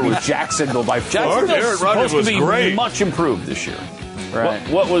Green Bay score to was- beat Jacksonville by 4. Aaron Jacksonville's Rodgers supposed was to be great. much improved this year. Right.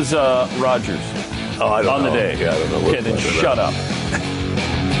 What was Rodgers I don't on the know. day? Yeah, I don't know. Okay, then shut up.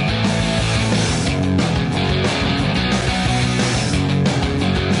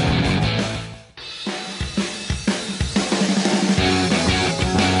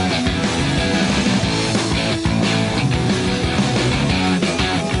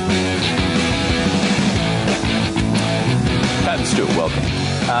 Pat and Stu, welcome.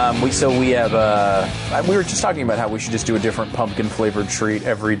 We were just talking about how we should just do a different pumpkin flavored treat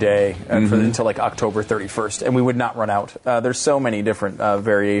every day until like October 31st, and we would not run out. There's so many different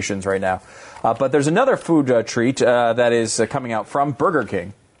variations right now, but there's another food treat that is coming out from Burger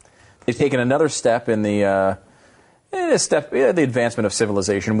King. They've taken another step in the advancement of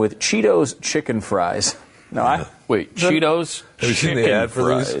civilization with Cheetos chicken fries. Wait, Cheetos Have you seen the chicken ad for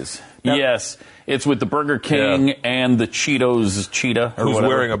fries. these? Yes, it's with the Burger King and the Cheetos cheetah. Or Who's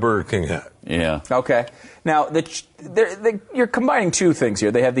whatever. wearing a Burger King hat? Yeah. Okay. Now, you're combining two things here.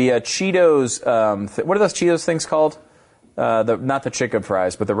 They have the Cheetos. What are those Cheetos things called? Not the chicken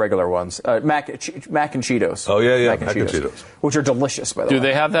fries, but the regular ones. Mac and Cheetos. Oh, yeah, Mac and Cheetos. Which are delicious, by the way. Do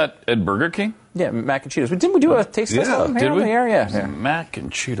they have that at Burger King? Yeah, Mac and Cheetos. But didn't we do a taste test of them here Did on we? the air? Yeah. Mac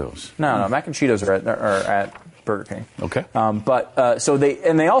and Cheetos. No, Mac and Cheetos are at Burger King. Okay. So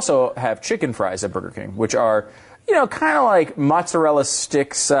they also have chicken fries at Burger King, which are, kind of like mozzarella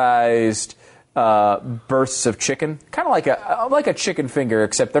stick-sized bursts of chicken, kind of like a chicken finger,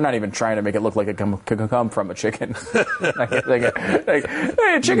 except they're not even trying to make it look like it could come from a chicken.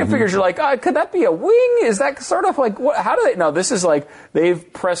 Hey, chicken fingers, you're like, could that be a wing? Is that sort of like what? How do they? No, this is like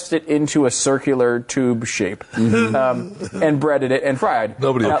they've pressed it into a circular tube shape and breaded it and fried.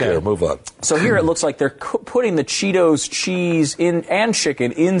 Nobody will care. Move on. So here it looks like they're putting the Cheetos, cheese and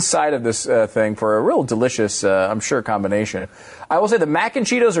chicken inside of this thing for a real delicious, I'm sure, combination. I will say the mac and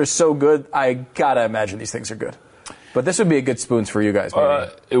Cheetos are so good, I gotta imagine these things are good. But this would be a good spoons for you guys, maybe.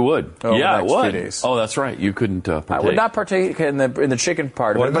 It would. Yeah, it would. Oh, that's right. You couldn't partake. I would not partake in the chicken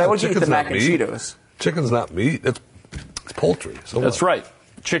part of it, but I would eat the mac and Cheetos. Chicken's not meat. It's poultry. So that's right.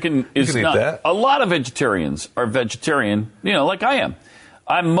 Chicken is not. That. A lot of vegetarians are vegetarian, like I am.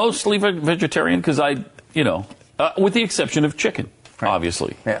 I'm mostly vegetarian because with the exception of chicken. Right.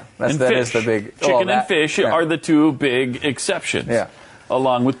 Obviously. Yeah, that is the big... Chicken and fish are the two big exceptions. Yeah.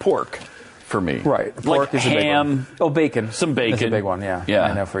 Along with pork, for me. Right. Pork is ham, a big one. Oh, bacon. Some bacon. That's a big one, yeah. Yeah.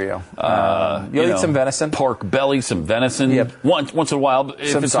 I know for you. You'll eat some venison. Pork belly, some venison. Yep. Once in a while,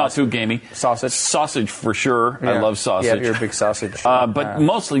 if it's not too gamey. Sausage. Sausage, for sure. Yeah. I love sausage. Yeah, you're a big sausage. But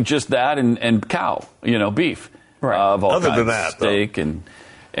mostly just that and cow, beef. Right. Of all Other kinds. than that, steak and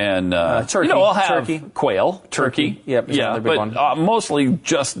turkey. I'll have quail, turkey. Yep, yeah, big but one. Mostly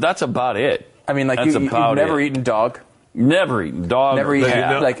that's about it. I mean, like you've never eaten dog. Never eaten dog. Never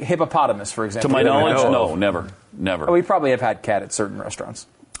eaten like hippopotamus, for example. To my knowledge, no, never. Oh, we probably have had cat at certain restaurants.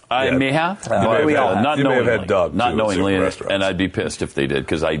 I may have, but we all have. Not you knowingly. May have had dog not too, knowingly, and I'd be pissed if they did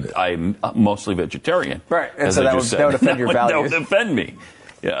because I'm mostly vegetarian. Right, and so that would offend your values. That would offend me.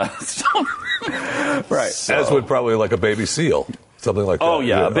 Yeah. Right. As would probably like a baby seal. Something like that. Oh,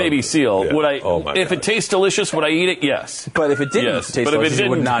 yeah, a baby seal. Yeah. Would I? Oh, my if God. it tastes delicious, would I eat it? Yes. But if it didn't taste delicious, you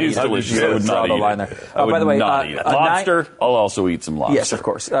would not eat it. I would draw the line there. By the way, not eat it. Lobster, I'll also eat some lobster. Yes, of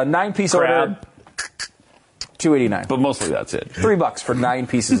course. 9-piece order, $2.89. But mostly that's it. $3 for 9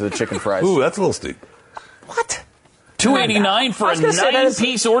 pieces of chicken fries. Ooh, that's a little steep. What? $2.89 for a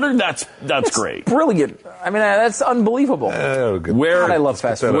 9-piece order? That's great. Brilliant. I mean, that's unbelievable. Where I love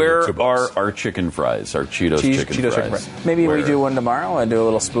fast food. Where are our chicken fries? Our Cheetos chicken fries? Maybe we do one tomorrow and do a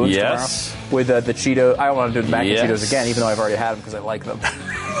little spoons tomorrow with the Cheeto. I want to do the mac and Cheetos again, even though I've already had them because I like them.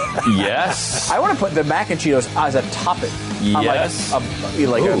 Yes. I want to put the mac and Cheetos as a topping. Yes. On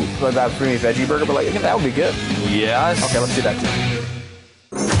like a creamy veggie burger, but that would be good. Yes. Okay, let's do that too.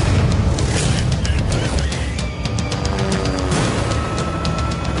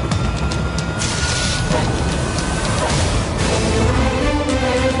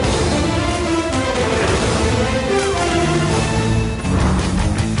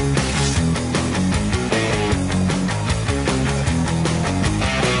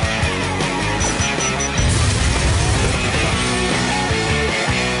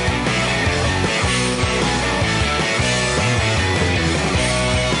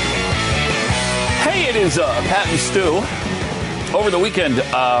 Pat and Stu. Over the weekend,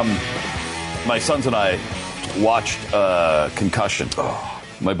 my sons and I watched Concussion.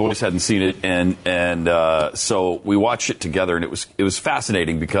 My boys hadn't seen it, and so we watched it together, and it was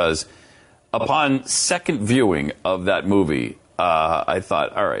fascinating because upon second viewing of that movie, I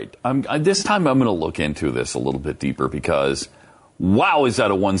thought, all right, this time I'm going to look into this a little bit deeper because, wow, is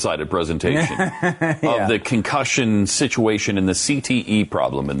that a one-sided presentation of the concussion situation and the CTE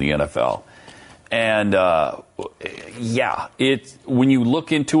problem in the NFL. And, when you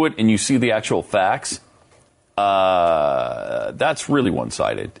look into it and you see the actual facts, that's really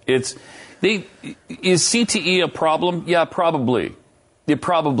one-sided. Is CTE a problem? Yeah, probably. It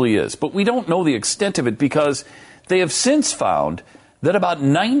probably is. But we don't know the extent of it because they have since found that about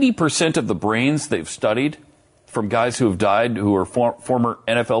 90% of the brains they've studied from guys who have died who are former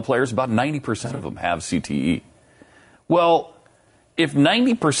NFL players, about 90% of them have CTE. Well, if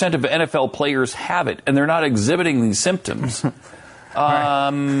 90% of NFL players have it and they're not exhibiting these symptoms, I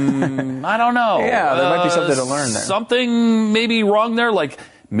don't know. Yeah, there might be something to learn there. Something maybe wrong there, like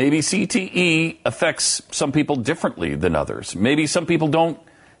maybe CTE affects some people differently than others. Maybe some people don't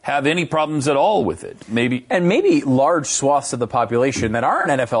have any problems at all with it. Maybe large swaths of the population that aren't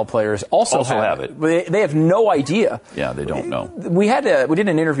NFL players also have it. They have no idea. Yeah, they don't know. We did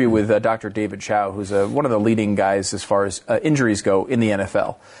an interview with Dr. David Chow, who's one of the leading guys as far as injuries go in the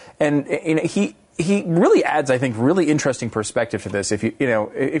NFL, and he really adds, I think, really interesting perspective to this. If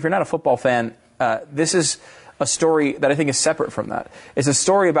you're not a football fan, this is a story that I think is separate from that. It's a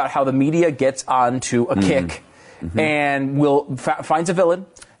story about how the media gets onto a kick and finds a villain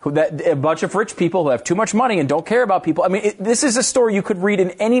a bunch of rich people who have too much money and don't care about people. I mean, this is a story you could read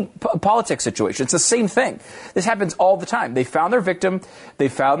in any politics situation. It's the same thing. This happens all the time. They found their victim, they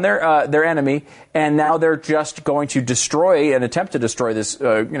found their enemy, and now they're just going to destroy and attempt to destroy this,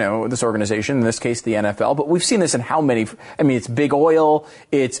 this organization. In this case, the NFL. But we've seen this in how many? I mean, it's big oil,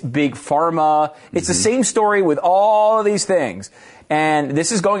 it's big pharma. It's the same story with all of these things. And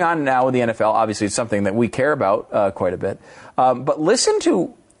this is going on now with the NFL. Obviously, it's something that we care about quite a bit. But listen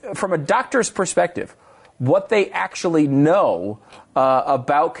to, from a doctor's perspective, what they actually know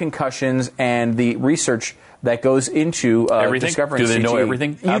about concussions and the research that goes into discovering CTE. Do they know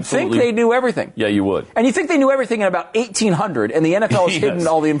everything? You'd think they knew everything. Yeah, you would. And you think they knew everything in about 1800, and the NFL has hidden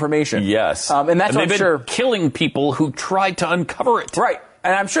all the information. Yes. And that's they've been killing people who tried to uncover it. Right.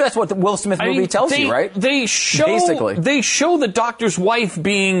 And I'm sure that's what the Will Smith movie tells you, right? They show the doctor's wife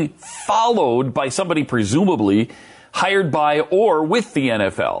being followed by somebody presumably hired by or with the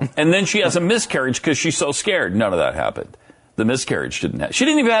NFL. And then she has a miscarriage because she's so scared. None of that happened. The miscarriage didn't happen. She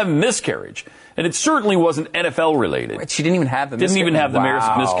didn't even have a miscarriage. And it certainly wasn't NFL related. Right, she didn't even have the miscarriage. Didn't even have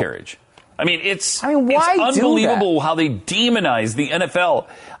the miscarriage. I mean, it's why unbelievable how they demonize the NFL.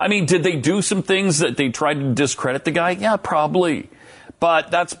 I mean, did they do some things that they tried to discredit the guy? Yeah, probably.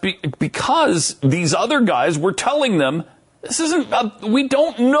 But that's because these other guys were telling them, this isn't, we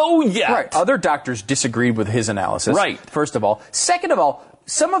don't know yet. Right. Other doctors disagreed with his analysis. Right. First of all. Second of all,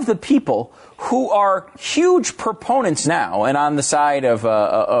 some of the people who are huge proponents now and on the side of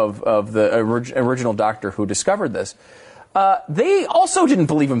the original doctor who discovered this, they also didn't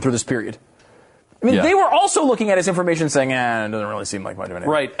believe him through this period. I mean, they were also looking at his information saying, it doesn't really seem like much of anything.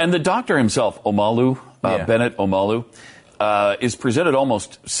 Right. And the doctor himself, Omalu, Bennett Omalu, is presented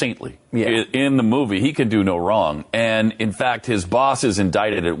almost saintly in the movie. He can do no wrong. And in fact, his boss is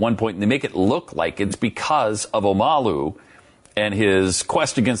indicted at one point, and they make it look like it's because of Omalu and his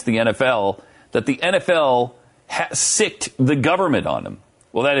quest against the NFL that the NFL sicked the government on him.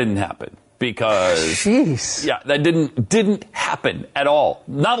 Well, that didn't happen because that didn't happen at all.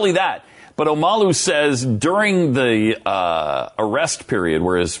 Not only that, but Omalu says during the arrest period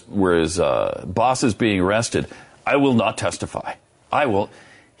where his boss is being arrested, I will not testify.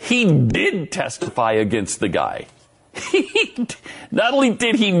 He did testify against the guy. Not only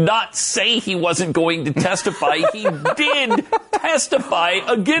did he not say he wasn't going to testify, he did testify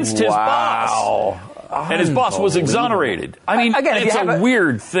against his boss. And his boss was exonerated. I mean, again, it's a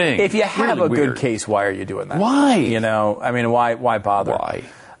weird thing. If you have a good case, why are you doing that? Why? Why bother? Why?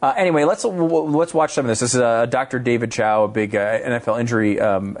 Anyway, let's watch some of this. This is Dr. David Chow, a big NFL injury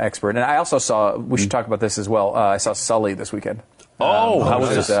expert. And I also saw, we should talk about this as well, I saw Sully this weekend. How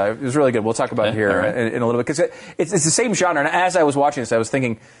was this? It was really good. We'll talk about it here in a little bit. Because it's the same genre. And as I was watching this, I was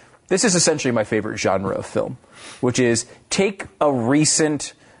thinking, this is essentially my favorite genre of film, which is take a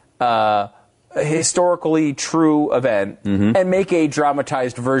recent historically true event and make a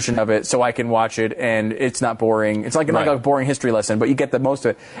dramatized version of it so I can watch it and it's not boring. It's like a boring history lesson, but you get the most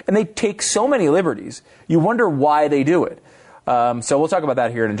of it. And they take so many liberties. You wonder why they do it. So we'll talk about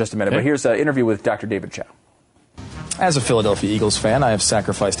that here in just a minute. But here's an interview with Dr. David Chow. As a Philadelphia Eagles fan, I have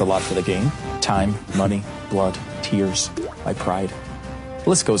sacrificed a lot for the game. Time, money, blood, tears, my pride. The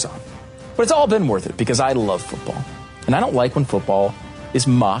list goes on. But it's all been worth it because I love football. And I don't like when football is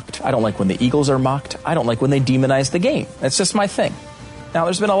mocked. I don't like when the Eagles are mocked. I don't like when they demonize the game. That's just my thing. Now,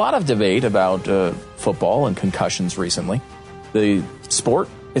 there's been a lot of debate about football and concussions recently. The sport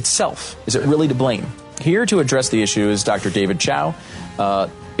itself, is it really to blame? Here to address the issue is Dr. David Chow,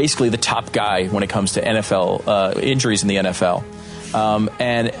 basically the top guy when it comes to NFL injuries in the NFL.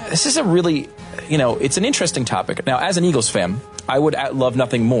 And this is a really, it's an interesting topic. Now, as an Eagles fan, I would love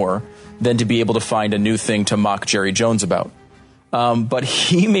nothing more than to be able to find a new thing to mock Jerry Jones about. But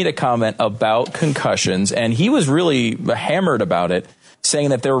he made a comment about concussions, and he was really hammered about it, saying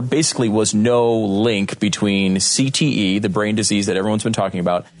that there basically was no link between CTE, the brain disease that everyone's been talking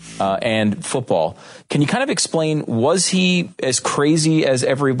about, and football. Can you kind of explain, was he as crazy as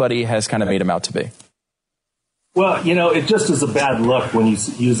everybody has kind of made him out to be? Well, it just is a bad look when you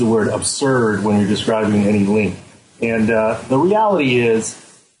use the word absurd when you're describing any link. And the reality is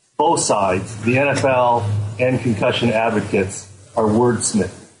both sides, the NFL and concussion advocates, are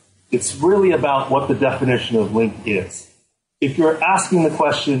wordsmiths. It's really about what the definition of link is. If you're asking the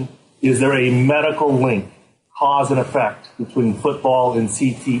question, is there a medical link, cause and effect between football and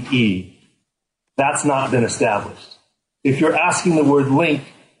CTE, that's not been established. If you're asking the word link,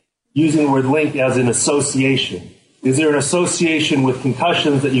 using the word link as an association, is there an association with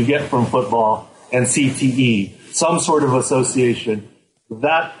concussions that you get from football and CTE, some sort of association?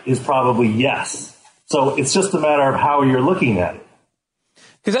 That is probably yes. So it's just a matter of how you're looking at it.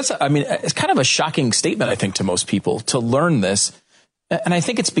 Because it's kind of a shocking statement, I think, to most people to learn this. And I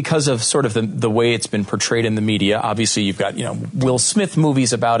think it's because of sort of the way it's been portrayed in the media. Obviously, you've got, Will Smith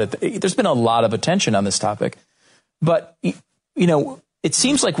movies about it. There's been a lot of attention on this topic. But, it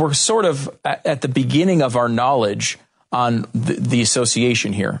seems like we're sort of at the beginning of our knowledge on the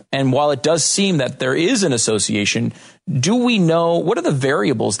association here. And while it does seem that there is an association, do we know, what are the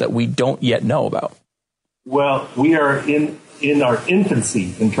variables that we don't yet know about? Well, we are in our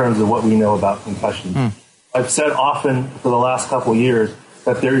infancy in terms of what we know about concussions. I've said often for the last couple of years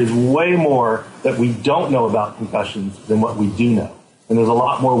that there is way more that we don't know about concussions than what we do know. And there's a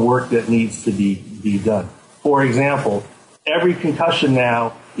lot more work that needs to be done. For example, every concussion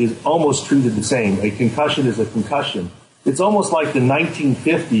now is almost treated the same. A concussion is a concussion. It's almost like the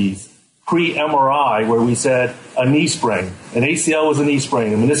 1950s pre-MRI where we said a knee sprain. An ACL was a knee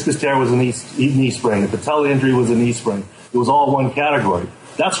sprain. A meniscus tear was a knee sprain. A patella injury was a knee sprain. It was all one category.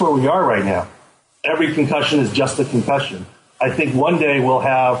 That's where we are right now. Every concussion is just a concussion. I think one day we'll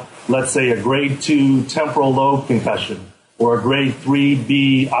have, let's say, a grade 2 temporal lobe concussion or a grade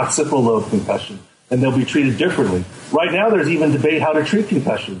 3B occipital lobe concussion, and they'll be treated differently. Right now, there's even debate how to treat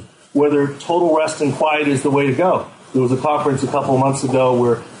concussions, whether total rest and quiet is the way to go. There was a conference a couple of months ago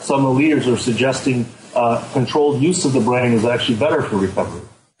where some of the leaders are suggesting controlled use of the brain is actually better for recovery.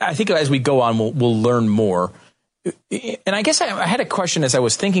 I think as we go on, we'll learn more. And I guess I had a question as I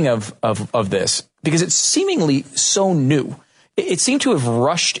was thinking of this, because it's seemingly so new. It seemed to have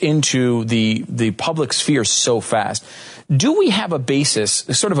rushed into the public sphere so fast. Do we have a basis,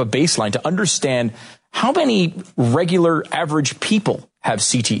 sort of a baseline, to understand how many regular average people have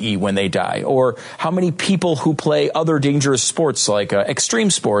CTE when they die, or how many people who play other dangerous sports like extreme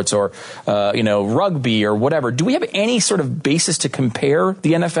sports or rugby or whatever? Do we have any sort of basis to compare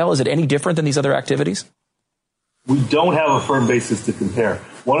the NFL? Is it any different than these other activities? We don't have a firm basis to compare.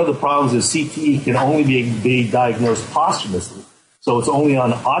 One of the problems is CTE can only be diagnosed posthumously, so it's only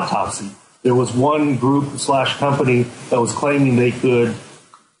on autopsy. There was one group/company that was claiming they could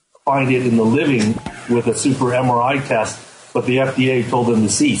find it in the living with a super MRI test, but the FDA told them to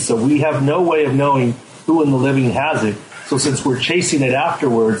cease. So we have no way of knowing who in the living has it. So since we're chasing it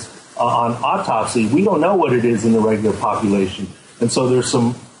afterwards on autopsy, we don't know what it is in the regular population. And so there's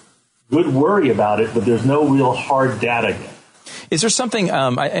some good worry about it, but there's no real hard data yet. Is there something,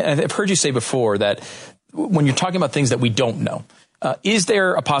 I've heard you say before that when you're talking about things that we don't know, is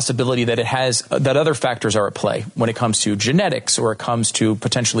there a possibility that that other factors are at play when it comes to genetics, or it comes to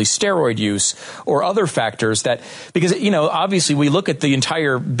potentially steroid use or other factors because obviously we look at the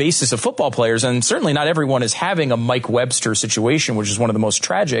entire basis of football players, and certainly not everyone is having a Mike Webster situation, which is one of the most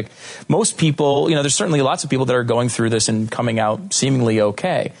tragic. Most people, there's certainly lots of people that are going through this and coming out seemingly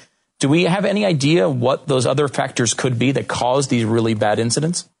okay. Do we have any idea what those other factors could be that cause these really bad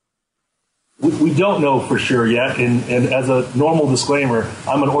incidents? We don't know for sure yet. And as a normal disclaimer,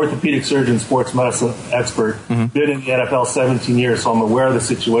 I'm an orthopedic surgeon, sports medicine expert, been in the NFL 17 years, so I'm aware of the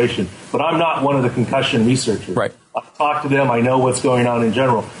situation. But I'm not one of the concussion researchers. Right. I've talked to them. I know what's going on in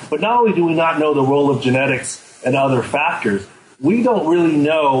general. But not only do we not know the role of genetics and other factors, we don't really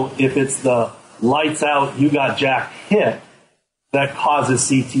know if it's the lights out, you got jacked hit that causes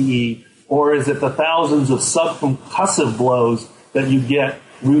CTE, or is it the thousands of subconcussive blows that you get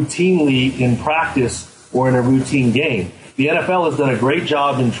routinely in practice or in a routine game. The NFL has done a great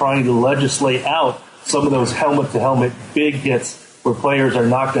job in trying to legislate out some of those helmet-to-helmet big hits where players are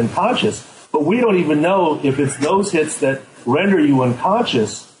knocked unconscious, but we don't even know if it's those hits that render you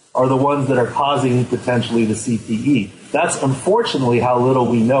unconscious are the ones that are causing potentially the CTE. That's unfortunately how little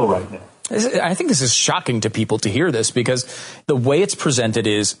we know right now. I think this is shocking to people to hear this, because the way it's presented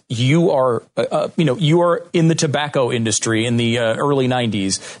is you are in the tobacco industry in the early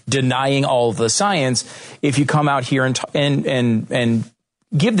 90s, denying all of the science. If you come out here and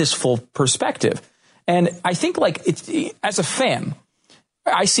give this full perspective, and I think as a fan,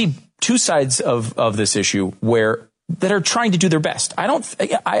 I see two sides of this issue that are trying to do their best. I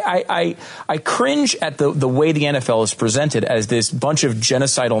cringe at the way the NFL is presented as this bunch of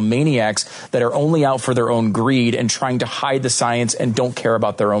genocidal maniacs that are only out for their own greed and trying to hide the science and don't care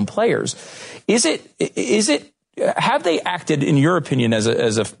about their own players. Have they acted, in your opinion, as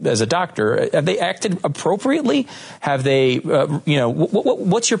a doctor, have they acted appropriately? Have they,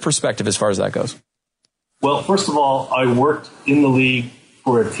 what's your perspective as far as that goes? Well, first of all, I worked in the league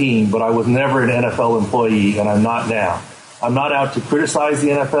for a team, but I was never an NFL employee, and I'm not now. I'm not out to criticize the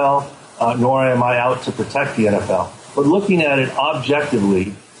NFL, nor am I out to protect the NFL. But looking at it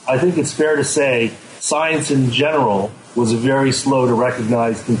objectively, I think it's fair to say science in general was very slow to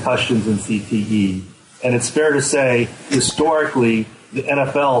recognize concussions and CTE. And it's fair to say, historically, the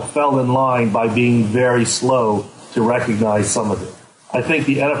NFL fell in line by being very slow to recognize some of it. I think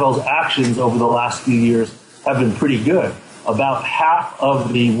the NFL's actions over the last few years have been pretty good. About half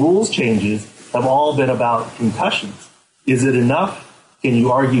of the rules changes have all been about concussions. Is it enough? Can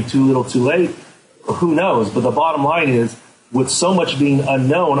you argue too little, too late? Who knows? But the bottom line is, with so much being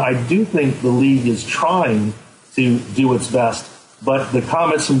unknown, I do think the league is trying to do its best. But the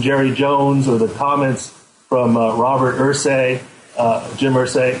comments from Jerry Jones or the comments from Robert Irsay, Jim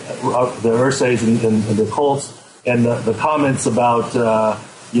Irsay, the Irsays and the Colts, and the comments about,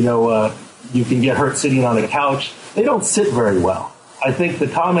 you can get hurt sitting on a couch, they don't sit very well. I think the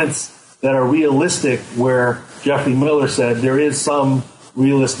comments that are realistic, where Jeffrey Miller said there is some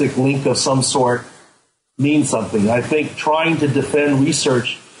realistic link of some sort, means something. I think trying to defend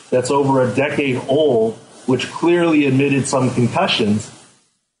research that's over a decade old, which clearly admitted some concussions,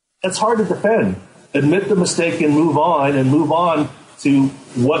 that's hard to defend. Admit the mistake and move on to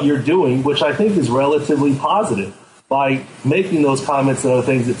what you're doing, which I think is relatively positive. By making those comments and other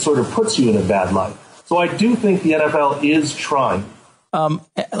things, it sort of puts you in a bad light. So I do think the NFL is trying.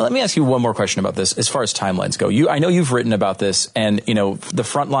 Let me ask you one more question about this as far as timelines go. I know you've written about this, and the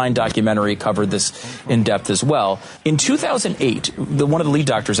Frontline documentary covered this in depth as well. In 2008, one of the lead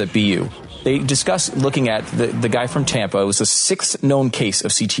doctors at BU, they discussed looking at the guy from Tampa. It was the 6th known case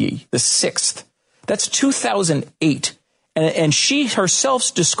of CTE, the 6th. That's 2008. And she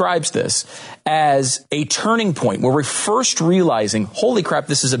herself describes this as a turning point where we're first realizing, holy crap,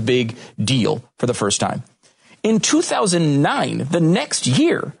 this is a big deal for the first time. In 2009, the next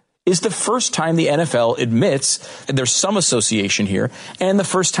year, is the first time the NFL admits there's some association here, and the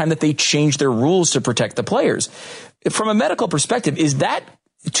first time that they changed their rules to protect the players. From a medical perspective, is that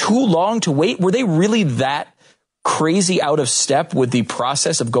too long to wait? Were they really that crazy out of step with the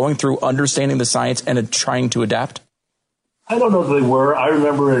process of going through understanding the science and trying to adapt? I don't know if they were. I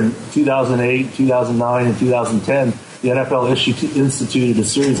remember in 2008, 2009, and 2010, the NFL instituted a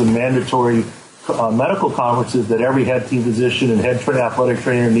series of mandatory medical conferences that every head team physician and head athletic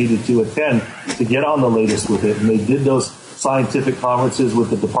trainer needed to attend to get on the latest with it. And they did those scientific conferences with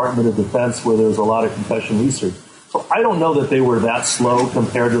the Department of Defense where there was a lot of concussion research. So I don't know that they were that slow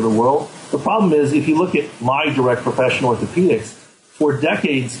compared to the world. The problem is, if you look at my direct professional orthopedics, for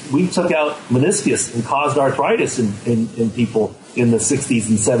decades, we took out meniscus and caused arthritis in people in the 60s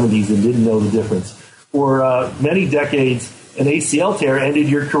and 70s and didn't know the difference. For many decades, an ACL tear ended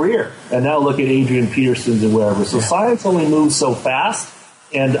your career. And now look at Adrian Peterson's and wherever. So science only moves so fast.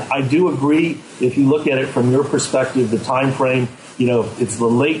 And I do agree, if you look at it from your perspective, the time frame, it's the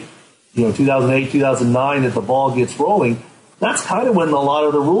late, 2008, 2009 that the ball gets rolling. That's kind of when a lot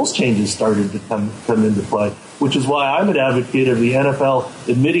of the rules changes started to come into play, which is why I'm an advocate of the NFL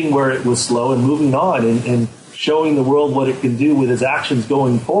admitting where it was slow and moving on and showing the world what it can do with its actions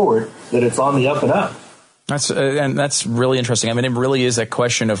going forward, that it's on the up and up. That's really interesting. I mean, it really is a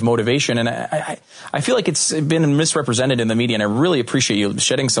question of motivation, and I feel like it's been misrepresented in the media, and I really appreciate you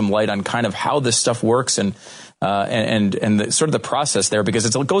shedding some light on kind of how this stuff works and sort of the process there, because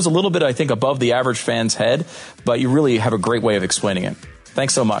it goes a little bit, I think, above the average fan's head, but you really have a great way of explaining it.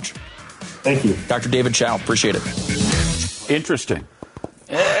 Thanks so much. Thank you. Dr. David Chao, appreciate it. Interesting.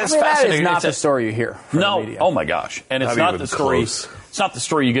 It's fascinating. That is not the story you hear from the media. Oh my gosh. And it's not the story. Close. It's not the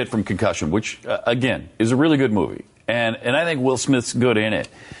story you get from Concussion, which, again, is a really good movie. And I think Will Smith's good in it.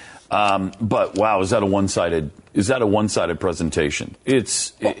 But, wow, is that a one-sided presentation?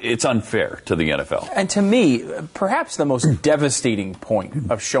 It's unfair to the NFL. And to me, perhaps the most devastating point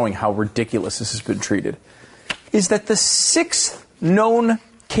of showing how ridiculous this has been treated is that the 6th known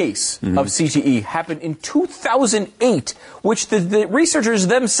case of CTE happened in 2008, which the researchers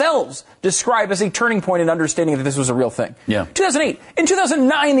themselves describe as a turning point in understanding that this was a real thing. Yeah. 2008. In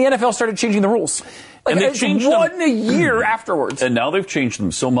 2009, the NFL started changing the rules. And they've changed them a year afterwards. And now they've changed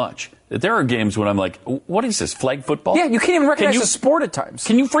them so much that there are games when I'm like, what is this, flag football? Yeah, you can't even recognize the sport at times.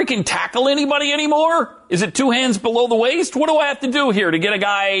 Can you freaking tackle anybody anymore? Is it 2 hands below the waist? What do I have to do here to get a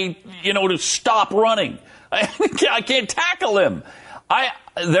guy, to stop running? I can't tackle him.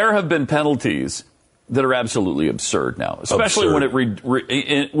 There have been penalties that are absolutely absurd now, especially when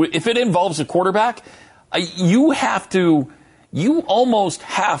if it involves a quarterback. You almost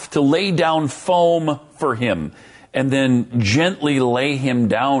have to lay down foam for him and then gently lay him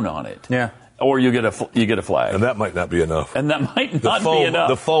down on it. Yeah. Or you get a flag. And that might not be enough. be enough.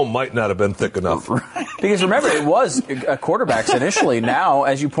 The foam might not have been thick enough. Right. Because remember, it was quarterbacks initially. Now,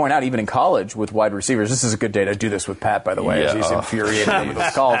 as you point out, even in college with wide receivers, this is a good day to do this with Pat, by the way, as he's infuriated with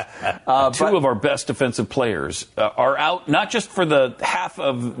those calls. Two of our best defensive players are out, not just for the half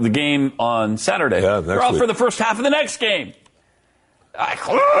of the game on Saturday. Yeah, they're out for the first half of the next game.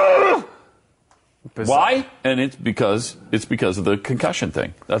 Why? And it's because of the concussion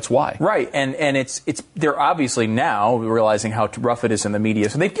thing. That's why. Right, and it's they're obviously now realizing how rough it is in the media.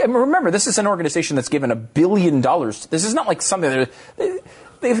 So remember, this is an organization that's given $1 billion. This is not like something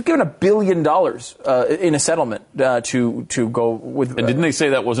they've given $1 billion in a settlement to go with. And didn't they say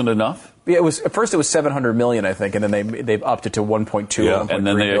that wasn't enough? Yeah, it was at first it was $700 million, I think, and then they've upped it to 1.2. Yeah, and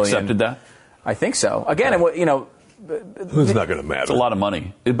then they accepted that. I think so. Again, It's not going to matter. It's a lot of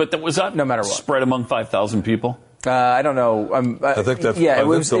money. But was that no matter what spread among 5,000 people? I don't know. I think that's it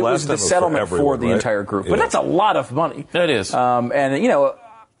was the settlement for the entire group, but that's a lot of money. That is.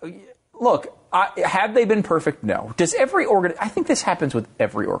 Look. Have they been perfect? No. Does I think this happens with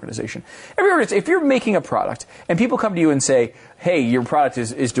every organization. If you're making a product and people come to you and say, hey, your product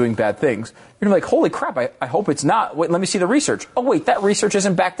is doing bad things, you're like, holy crap, I hope it's not. Wait, let me see the research. Oh, wait, that research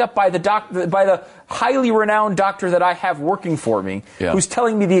isn't backed up by the highly renowned doctor that I have working for me, who's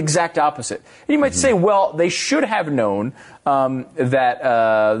telling me the exact opposite. And you might say, well, they should have known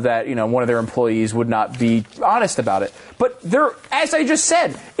that one of their employees would not be honest about it. But as I just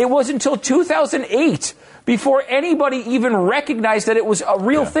said, it was until 2008 before anybody even recognized that it was a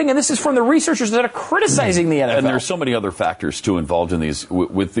real thing. And this is from the researchers that are criticizing the NFL. And there's so many other factors too involved in these.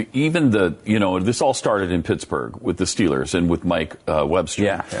 This all started in Pittsburgh with the Steelers and with Mike Webster.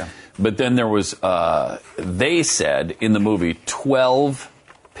 Yeah. But then there was, they said in the movie, 12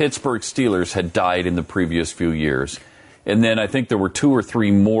 Pittsburgh Steelers had died in the previous few years. And then I think there were 2 or 3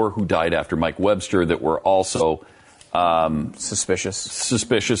 more who died after Mike Webster that were also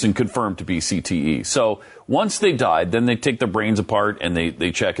suspicious and confirmed to be CTE. So once they died, then they take their brains apart and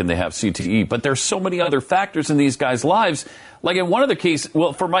they check and they have CTE. But there's so many other factors in these guys' lives. Like in one of the cases,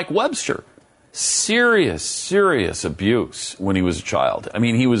 for Mike Webster, serious abuse when he was a child. I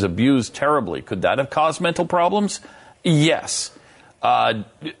mean, he was abused terribly. Could that have caused mental problems? Yes.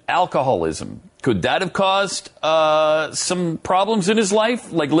 Alcoholism. Could that have caused some problems in his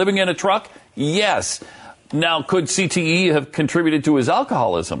life, like living in a truck? Yes. Now, could CTE have contributed to his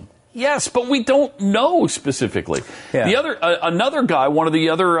alcoholism? Yes, but we don't know specifically. Yeah. Another guy, one of the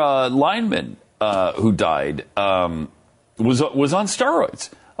other linemen who died, was on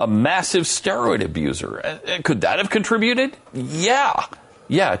steroids. A massive steroid abuser. Could that have contributed? Yeah,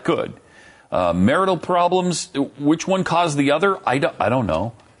 it could. Marital problems. Which one caused the other? I don't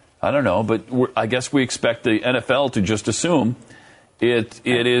know. But I guess we expect the NFL to just assume it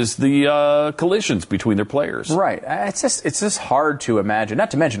is the collisions between their players. Right. It's just hard to imagine.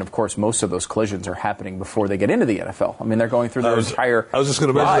 Not to mention, of course, most of those collisions are happening before they get into the NFL. I mean, they're going through their entire I was just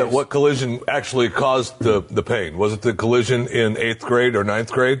going to mention that. What collision actually caused the pain? Was it the collision in 8th grade or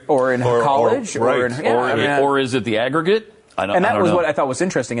 9th grade? Or in college? Or is it the aggregate? I don't know. What I thought was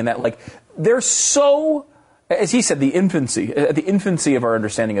interesting in that, they're so, as he said, the infancy of our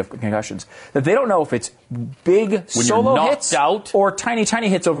understanding of concussions, that they don't know if it's big solo hits or tiny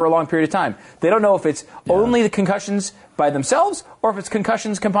hits over a long period of time. They don't know if it's only the concussions by themselves or if it's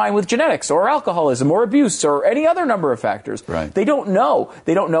concussions combined with genetics or alcoholism or abuse or any other number of factors. Right. They don't know.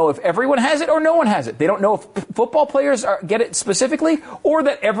 They don't know if everyone has it or no one has it. They don't know if football players get it specifically or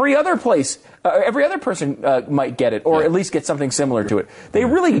that every other person might get it or at least get something similar to it. They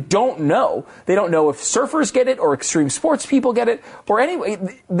really don't know. They don't know if surfers get it or extreme sports people get it or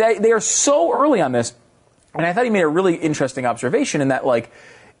anyway. They are so early on this. And I thought he made a really interesting observation in that,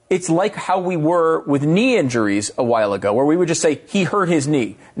 it's like how we were with knee injuries a while ago, where we would just say, he hurt his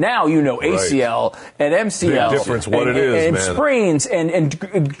knee. Now you know ACL and MCL. Big difference what it is, and man. Sprains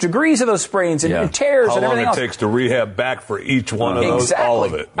and degrees of those sprains and tears and everything else. How long it takes to rehab back for each one of those, all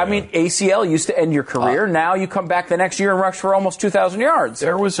of it. I mean, ACL used to end your career. Now you come back the next year and rush for almost 2,000 yards.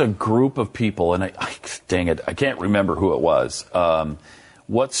 There was a group of people, and dang it, I can't remember who it was.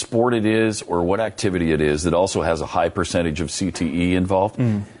 What sport it is or what activity it is that also has a high percentage of CTE involved.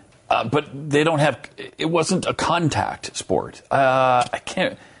 But they don't have, it wasn't a contact sport. I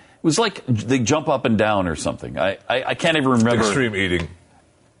can't, it was like they jump up and down or something. I can't even remember. Extreme eating.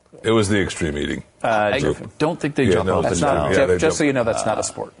 It was the extreme eating. I don't think they jump up and down. Just so you know, that's not a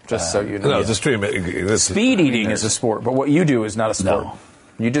sport. Just so you know. No, it's extreme eating. Speed eating is a sport, but what you do is not a sport. No.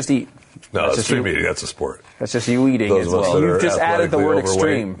 You just eat. No, extreme eating, that's a sport. That's just you eating as well. You've just added the word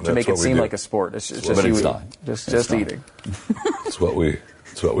extreme to make it seem like a sport. It's just you eating. Just eating. That's what we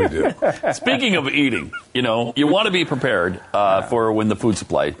do. Speaking of eating, you want to be prepared for when the food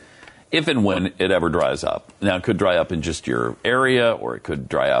supply, if and when it ever dries up. Now, it could dry up in just your area, or it could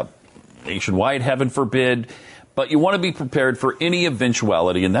dry up nationwide, heaven forbid. But you want to be prepared for any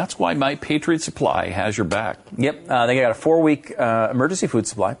eventuality, and that's why My Patriot Supply has your back. Yep. They got a 4-week emergency food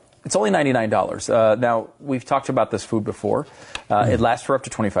supply. It's only $99. Now, we've talked about this food before. It lasts for up to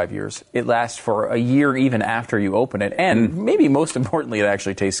 25 years. It lasts for a year even after you open it. And maybe most importantly, it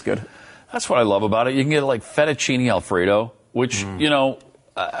actually tastes good. That's what I love about it. You can get like fettuccine Alfredo, which,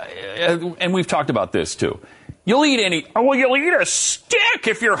 and we've talked about this too. You'll eat you'll eat a stick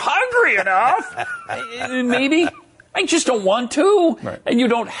if you're hungry enough. Maybe. I just don't want to. Right. And you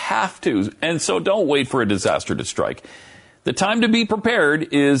don't have to. And so don't wait for a disaster to strike. The time to be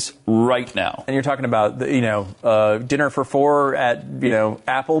prepared is right now. And you're talking about, dinner for four at,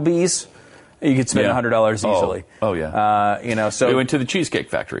 Applebee's. You could spend $100 easily. Oh yeah. So we went to the Cheesecake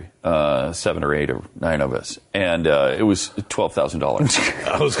Factory, 7 or 8 or 9 of us, and it was $12,000.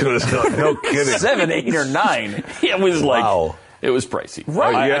 I was going to say, no kidding. 7, 8, or 9. It was Wow. It was pricey.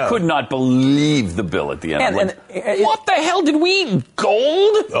 Right. I could not believe the bill at the end. And what the hell did we eat?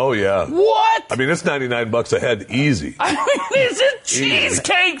 Gold? Oh, yeah. What? I mean, it's $99 a head, easy. I mean, it's a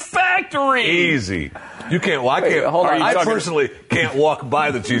Cheesecake Factory. Easy. You can't walk. I personally can't walk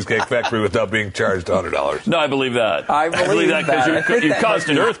by the Cheesecake Factory without being charged $100. No, I believe that. I believe that because you caused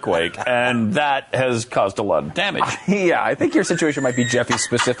an earthquake, and that has caused a lot of damage. Yeah, I think your situation might be Jeffy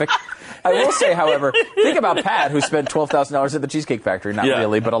specific. I will say, however, think about Pat, who spent $12,000 at the Cheesecake Factory. Not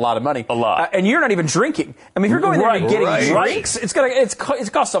really, but a lot of money. A lot. And you're not even drinking. I mean, if you're going there and getting drinks, it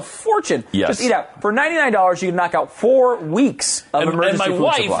costs a fortune. Yes. Just eat out. For $99, you can knock out 4 weeks of emergency and my food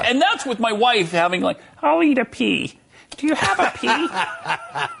wife, supply. and that's with my wife having I'll eat a pea. Do you have a pea? You're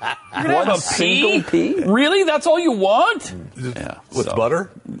gonna One have a single pea? Really? That's all you want? Yeah. With butter?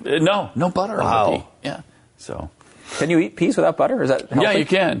 No butter Wow. on the pea. Yeah. So. Can you eat peas without butter? Is that healthy? Yeah, you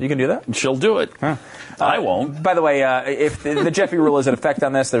can. You can do that? She'll do it. Huh. I won't. By the way, if the Jeffy rule is in effect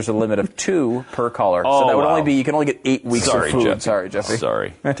on this, there's a limit of 2 per caller. So that would only be, you can only get 8 weeks of food. Jeffy. Sorry, Jeffy.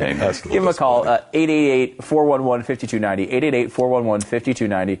 Sorry. Give him a call, 888-411-5290,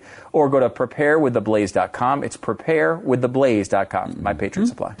 888-411-5290, or go to preparewiththeblaze.com. It's preparewiththeblaze.com, my Patriot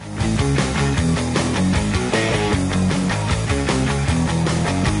Supply.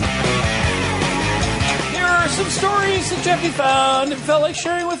 Some stories that Jeffy found and felt like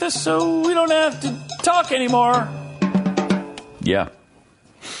sharing with us, so we don't have to talk anymore. Yeah.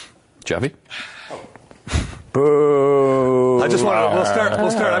 Jeffy? Boo. I just want to, we'll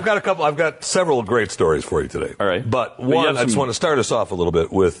start. I've got several great stories for you today. All right. But one, I just want to start us off a little bit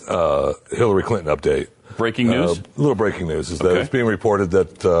with Hillary Clinton update. Breaking news? A little breaking news is that it's being reported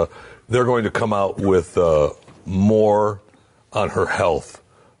that they're going to come out with more on her health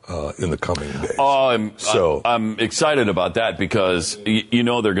in the coming days. I'm excited about that because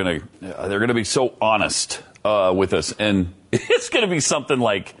they're gonna be so honest with us, and it's gonna be something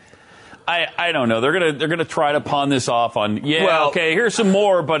like I don't know. They're gonna try to pawn this off on here's some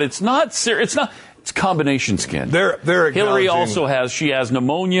more, but it's not serious. It's combination skin. They're Hillary also has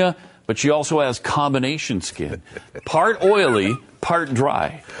pneumonia, but she also has combination skin, part oily, part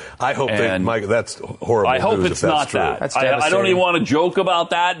dry. I hope that's horrible. I hope news it's if that's not true. that. That's I don't even want to joke about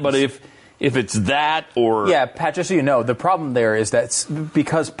that, but if it's that or... Yeah, Pat, just so you know, the problem there is that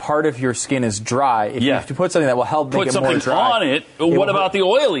because part of your skin is dry, if you have to put something that will help make it more dry... Put something on it, what about the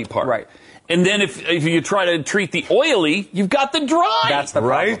oily part? Right. And then if you try to treat the oily, you've got the dry. That's the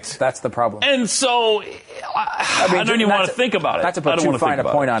problem. Right? That's the problem. And so, I don't even want to think about it. Not to put too fine a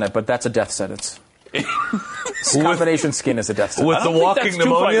point on it, but that's a death sentence. Combination skin is a death sentence. With the walking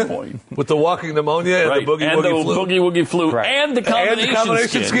pneumonia? With the walking pneumonia and the boogie woogie flu? Right. And the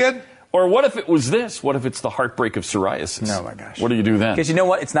combination skin? Or what if it was this? What if it's the heartbreak of psoriasis? Oh, my gosh. What do you do then? Because you know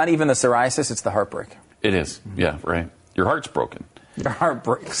what? It's not even the psoriasis, it's the heartbreak. It is. Yeah, right. Your heart's broken. Your heart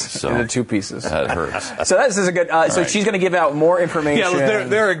breaks into 2 pieces. That hurts. So this is a good... so she's going to give out more information. Yeah,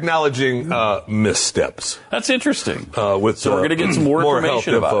 they're acknowledging missteps. That's interesting. So we're going to get some more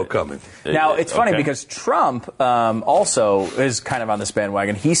information health about info it. coming. Now, it's funny because Trump also is kind of on this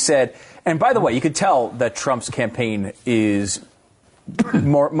bandwagon. He said... And by the way, you could tell that Trump's campaign is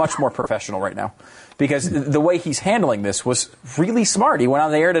much more professional right now. Because the way he's handling this was really smart. He went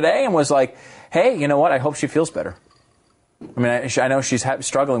on the air today and was like, hey, you know what? I hope she feels better. I mean, I know she's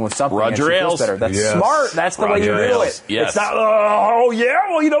struggling with something. Roger and she Ailes. feels better. That's Yes. smart. That's the way you do it. Yes. It's not, well,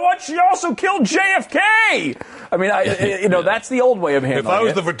 you know what? She also killed JFK. I mean, that's the old way of handling it. If I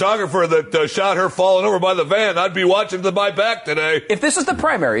was the photographer that shot her falling over by the van, I'd be watching my back today. If this was the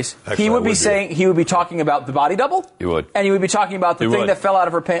primaries, Actually, he would I be would saying, he would be talking about the body double. He would. And he would be talking about the thing that fell out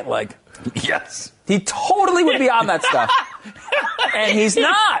of her pant leg. Yes. He totally would be on that stuff. And he's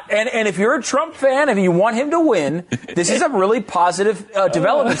not. And if you're a Trump fan and you want him to win, this is a really positive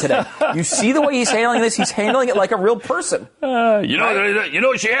development today. You see the way he's handling this. He's handling it like a real person. You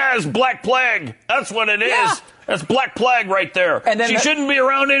know, she has black plague. That's what it is. That's Black Plague right there. And then she shouldn't be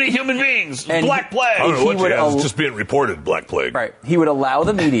around any human beings. Black Plague. I don't know what He would it's just being reported, Black Plague. Right. He would allow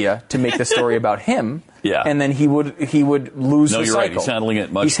the media to make the story about him. Yeah. And then he would lose No, the you're cycle. right. He's handling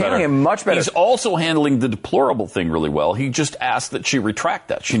it much better. He's handling it much better. He's also handling the deplorable thing really well. He just asked that she retract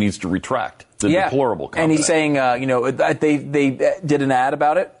that. She needs to retract the deplorable comment. And he's saying, they did an ad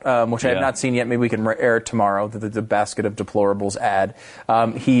about it, which I have not seen yet. Maybe we can air it tomorrow, the Basket of Deplorables ad.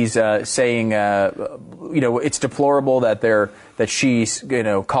 He's saying, it's deplorable that she's,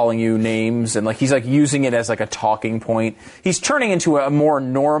 calling you names, and he's using it as a talking point. He's turning into a more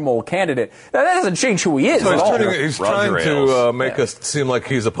normal candidate. Now, that doesn't change who he is So at all. he's trying to make us seem like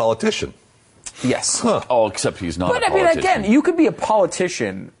he's a politician. Yes. Huh. Oh, except he's not. But a politician. again, you could be a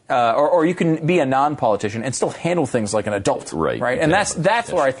politician, or you can be a non-politician and still handle things like an adult, Right. And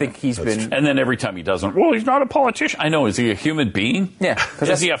that's where I think he's been. And then every time he doesn't, well, he's not a politician. I know. Is he a human being? Yeah.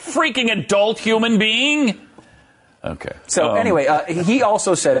 Is he a freaking adult human being? Okay. So anyway, he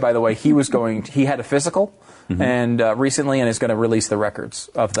also said, by the way, he had a physical, and recently, and is going to release the records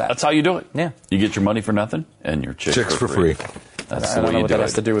of that. That's how you do it. Yeah. You get your money for nothing and your chicks for free. That's I the don't way know you what do that it.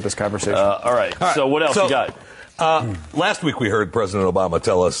 has to do with this conversation. All right. So what else you got? Last week we heard President Obama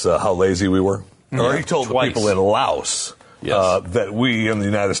tell us how lazy we were. Or he told Twice. the people in Laos that we in the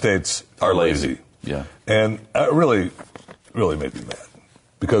United States are lazy. Yeah. And it really, really made me mad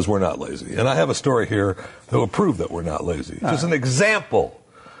because we're not lazy. And I have a story here that will prove that we're not lazy. Just an example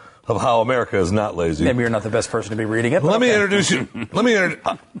of how America is not lazy. Maybe you're not the best person to be reading it. Let me introduce you. Let me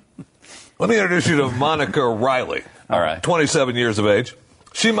introduce you to Monica Riley. All right. 27 years of age.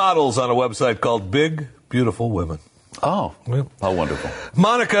 She models on a website called Big Beautiful Women. Oh, how wonderful.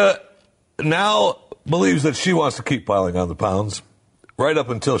 Monica now believes that she wants to keep piling on the pounds right up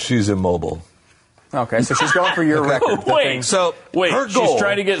until she's immobile. Okay, so she's going for your record. Wait, her goal, she's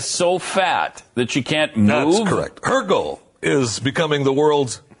trying to get so fat that she can't move? That's correct. Her goal is becoming the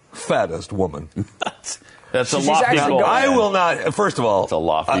world's fattest woman. That's a lofty goal. I will not, first of all, it's a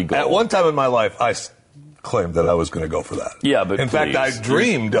lofty goal. At one time in my life, I claimed that I was going to go for that. Yeah, but in fact, I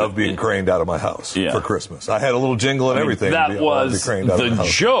dreamed of being craned out of my house for Christmas. I had a little jingle and everything. That was the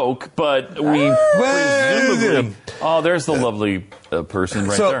joke, but we presumably. Oh, there's the lovely person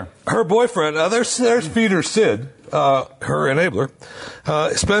right there. Her boyfriend, there's Feeder Sid, her enabler,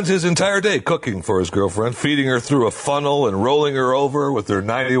 spends his entire day cooking for his girlfriend, feeding her through a funnel and rolling her over with her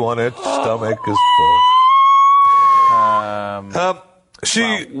 91-inch stomach is full.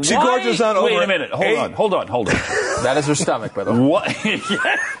 She gorges on over. Wait a minute. Hold on. That is her stomach, by the way. What?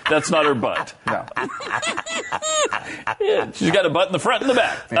 Yeah, that's not her butt. No. Yeah, she's got a butt in the front and the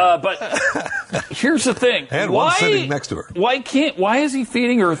back. But here's the thing. And one sitting next to her. Why is he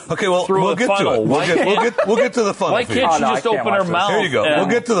feeding her through a funnel? We'll get to the funnel Why feeding. can't she just open her mouth? Here you go. We'll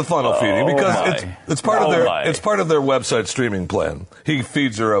get to the funnel feeding because it's part of their website streaming plan. He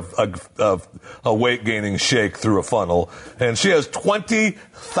feeds her a weight gaining shake through a funnel, and she has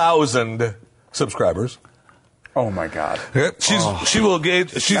 20,000 subscribers. Oh my God! She will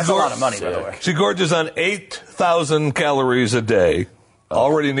gauge. That's a lot of money, by the way. She gorges on 8,000 calories a day.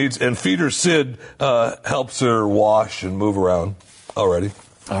 Already needs, and Feeder Sid helps her wash and move around. Already.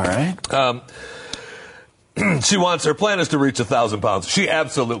 All right. Her plan is to reach 1,000 pounds. She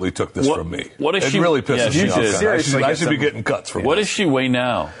absolutely took this from me. What is she? It really pisses me off. I should be getting cuts from. What does she weigh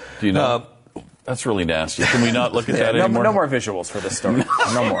now? Do you know? That's really nasty. Can we not look at that anymore? No more visuals for this story.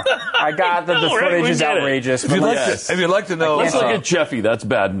 No more. I got that the footage is outrageous. If you'd like to know, let's look at Jeffy. That's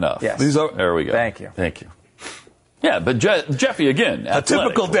bad enough. Yes. There we go. Thank you. Yeah, but Jeffy again. A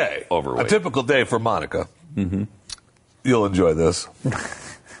typical day. Overweight. A typical day for Monica. Mm-hmm. You'll enjoy this.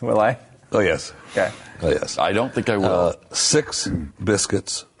 Will I? Oh yes. Okay. Oh yes. I don't think I will. 6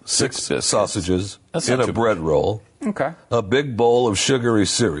 biscuits, 6 sausages That's in not a too bread roll. Okay. A big bowl of sugary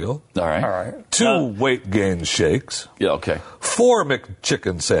cereal. All right. 2 weight gain shakes. Yeah. Okay. 4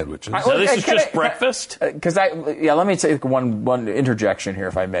 McChicken sandwiches. So this is just breakfast? Because let me take one interjection here,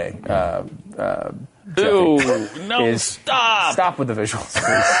 if I may. No, stop. Stop with the visuals,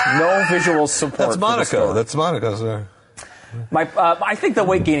 please. No visual support. That's Monica. I think the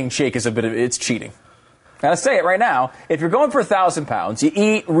weight gaining shake is it's cheating. Now, I'll say it right now. If you're going for 1,000 pounds, you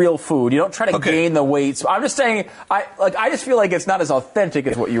eat real food. You don't try to gain the weight. So I'm just saying, I just feel like it's not as authentic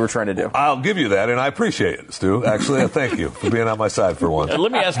as what you were trying to do. I'll give you that, and I appreciate it, Stu. Actually, thank you for being on my side for once.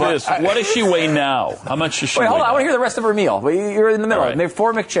 Let me ask you this. What does she weigh now? How much does she weigh? Wait, hold on. Now? I want to hear the rest of her meal. You're in the middle. Right. They have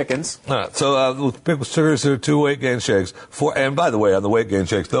 4 McChickens. All right, so with big sugars, there are 2 weight gain shakes. And by the way, on the weight gain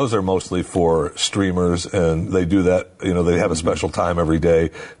shakes, those are mostly for streamers, and they do that. They have a special time every day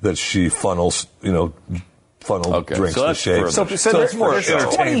that she funnels, funnel drinks so to that's shake. further. So it's more there's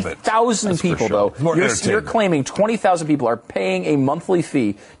entertainment. 20,000 people, though. More You're entertainment. claiming 20,000 people are paying a monthly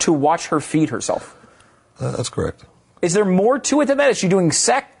fee to watch her feed herself. That's correct. Is there more to it than that? Is she doing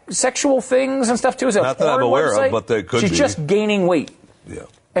sexual things and stuff too? Is it Not a that I'm porn aware website? of, but they could She's be. just gaining weight. Yeah.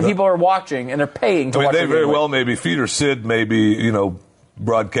 And people are watching, and they're paying to I mean, watch they her very gain weight. well maybe Feeder Sid maybe,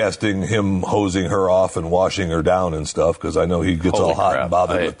 broadcasting him hosing her off and washing her down and stuff, because I know he gets Holy all hot crap. and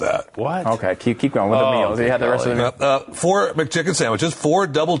bothered with that. What? Okay, keep going with the meals. You had the rest of the meal. 4 McChicken sandwiches, 4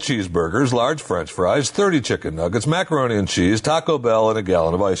 double cheeseburgers, large French fries, 30 chicken nuggets, macaroni and cheese, Taco Bell, and a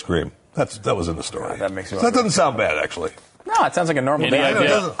gallon of ice cream. That was in the story. That makes me So that doesn't sound bad, actually. No, it sounds like a normal Any day.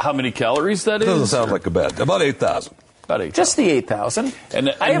 idea how many calories that It doesn't is? sound like a bad. About 8,000. About 8. Just the 8,000. And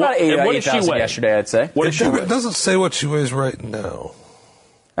I ate about and what does she 8,000 weigh? yesterday, I'd say. What does she weigh? It doesn't say what she weighs right now.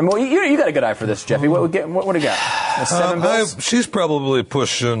 I mean, well, you got a good eye for this, Jeffy. What do you got? 7 bills? She's probably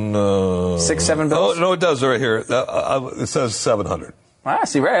pushing 6, 7 bills? Oh no, it does right here. It says 700. Ah,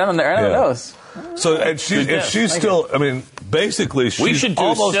 see, right on there. I don't know. So and she's still. I mean, basically, she's We should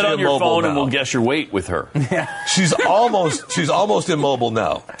almost sit on your immobile phone now. and we'll guess your weight with her. She's almost immobile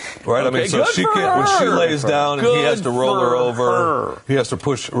now, right? I mean, Okay, so good she for can't. When she her. lays down, and he Good has to roll her for over. her. He has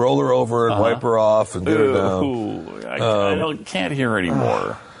to roll her over and wipe her off and get her down. Ooh, I can't hear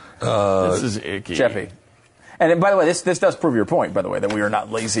anymore. This is icky. Jeffy. And by the way, this does prove your point, by the way, that we are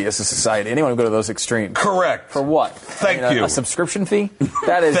not lazy as a society. Anyone would go to those extremes. Correct. For what? Thank you. A subscription fee?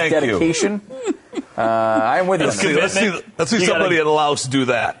 That is Thank you. dedication. I'm with you. That's on that. commitment. Let's see You somebody gotta- in Laos do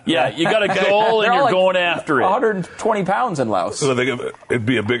that. Yeah, you got a goal They're and all you're going after it. 120 pounds in Laos. So it'd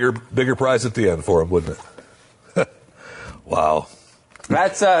be a bigger prize at the end for him, wouldn't it? Wow.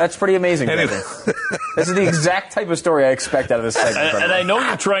 That's pretty amazing. Anyway. Jeffy. This is the exact type of story I expect out of this segment. by the And way. I know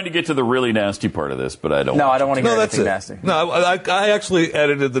you're trying to get to the really nasty part of this, but I don't. No, I don't want to hear No, that's anything it. nasty. No, I actually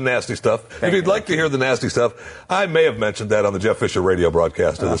edited the nasty stuff. If you'd like to hear the nasty stuff, I may have mentioned that on the Jeff Fisher radio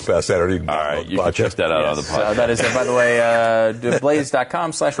broadcast of this past Saturday. All right, you can check that out on the So podcast. that is, by the way,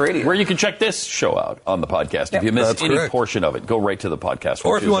 blaze.com/radio. Where you can check this show out on the podcast. If you miss That's any correct. portion of it, go right to the podcast.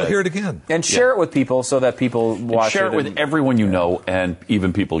 Or which if you is want at- to hear it again. And share it with people so that people watch share it. it with everyone you know and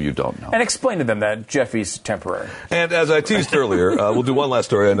even people you don't know. And explain to them that Jeffy's temporary. And as I teased earlier, we'll do one last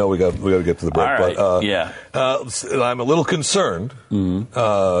story. I know we got to get to the break, All right, but yeah. I'm a little concerned.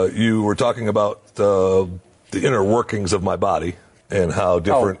 You were talking about the inner workings of my body and how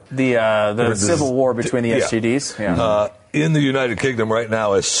different. The civil war between the Yeah. STDs. Yeah. In the United Kingdom right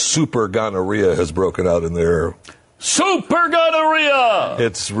now, a super gonorrhea has broken out in there. Super gonorrhea!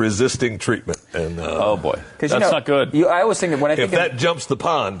 It's resisting treatment, and Oh boy, 'Cause, that's not good. I always think that when I if think that jumps the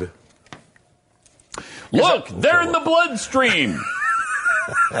pond, Look, they're in the bloodstream.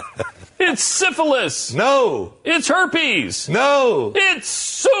 It's syphilis. no, It's herpes. no. It's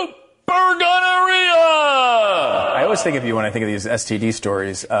super gonorrhea. I always think of you when I think of these STD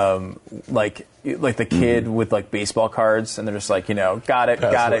stories, like the kid with like baseball cards, and they're just like, got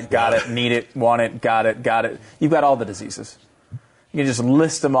it, need it, want it, got it. You've got all the diseases. You can just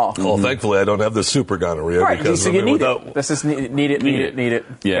list them off. Well, thankfully, I don't have the super gonorrhea Right, because so I you mean, need without. it. This is need it.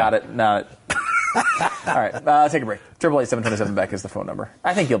 Yeah. Got it. Not. All right, take a break. 888-727 Beck is the phone number.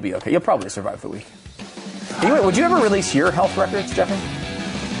 I think you'll be okay. You'll probably survive the week. Anyway, would you ever release your health records, Jeffy?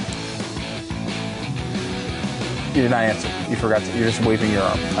 You did not answer. You forgot to. You're just waving your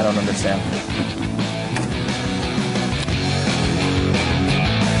arm. I don't understand.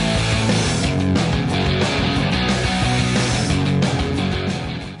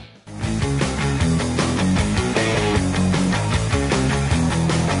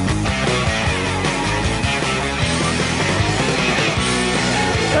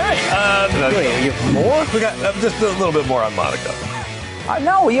 Wait, you have more? We got just a little bit more on Monica.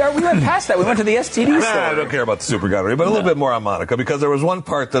 No, we went past that. We went to the STD story. I don't care about the super gonorrhea, but a little bit more on Monica because there was one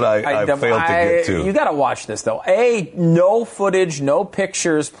part that I failed to get to. You got to watch this though. No footage, no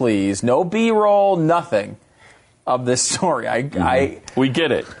pictures, please, no B-roll, nothing of this story. We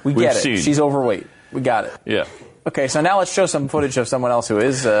get it. We We've get it. seen. She's overweight. We got it. Yeah. Okay, so now let's show some footage of someone else who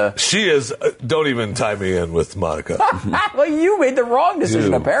is. She is. Don't even tie me in with Monica. Well, you made the wrong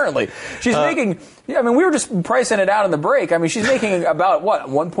decision. You. Apparently, she's making. I mean, we were just pricing it out in the break. I mean, she's making about what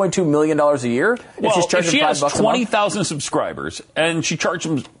 $1.2 million a year. Well, she's if charging she has $5 a month. 20,000 subscribers and she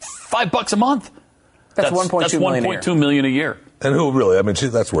charges them $5 a month, That's $1.2 million a year. $1.2 million a year. And who really? I mean,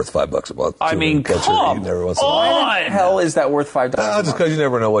 that's worth $5 a month. I too, mean, and catch her come eating every once in a while. Why the hell is that worth $5? Just because you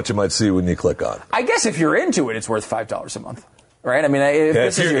never know what you might see when you click on. I guess if you're into it, it's worth $5 a month, right? I mean, if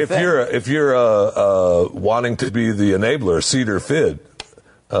this is your thing. If you're wanting to be the enabler,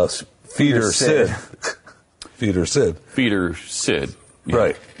 Feeder Sid. Feeder Sid.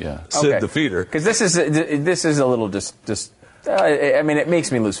 Right. Yeah. Sid the feeder. Because this is a little just. I mean, it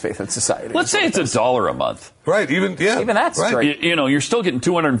makes me lose faith in society. Let's say it's $1 a month. Right. Even that's right. straight. You're still getting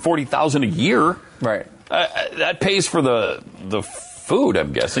 $240,000 a year. Right. That pays for the food,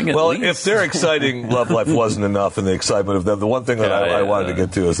 I'm guessing. At Well, least. if their exciting love life wasn't enough, and the excitement of them, the one thing that I wanted to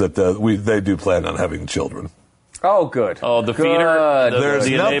get to is that they do plan on having children. Oh, good. Oh, the feeder, There's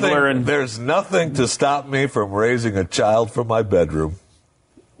the nothing. enabler, There's nothing to stop me from raising a child from my bedroom.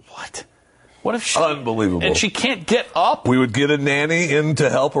 What? What if she... Unbelievable. And she can't get up? We would get a nanny in to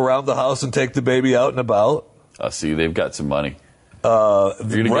help around the house and take the baby out and about. See, they've got some money. Right,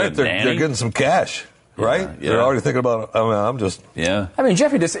 get a they're nanny? getting some cash, right? Yeah. They're already thinking about. I'm just. Yeah. I mean,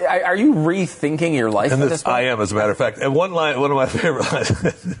 Jeffy, are you rethinking your life And at this point? I am, as a matter of fact. And one of my favorite lines,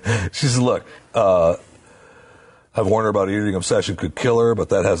 she says, look, I've warned her about eating obsession could kill her, but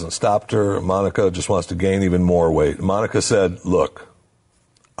that hasn't stopped her. Monica just wants to gain even more weight. Monica said, look,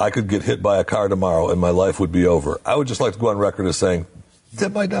 I could get hit by a car tomorrow and my life would be over. I would just like to go on record as saying,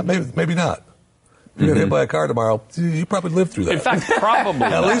 that might not, maybe not. If you get hit by a car tomorrow, you probably lived through that. In fact, probably.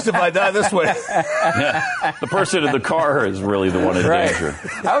 At least if I die this way. Yeah. The person in the car is really the one in danger.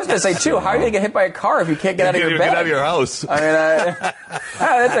 I was going to say, too, how are you going to get hit by a car if you can't get out of your bed? Get out of your house. I mean,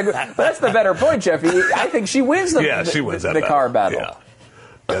 that's the better point, Jeffy. I think she wins she wins the car battle. Yeah.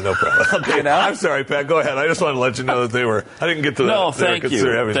 Yeah, no problem. Okay, You know? I'm sorry, Pat. Go ahead. I just wanted to let you know that I didn't get to that. No, They were thank you.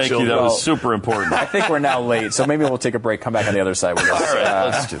 considering having Thank you. children. That was super important. I think we're now late, so maybe we'll take a break, come back on the other side with us. All right,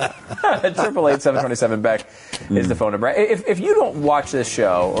 let's do that. 888-727-BECK is the phone number. If you don't watch this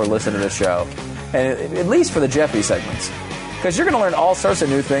show or listen to this show, and at least for the Jeffy segments, because you're going to learn all sorts of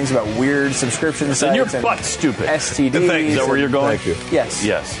new things about weird subscription sites. And you're butt stupid. STDs. Thank you. Is that where you're going? Thank you. Yes.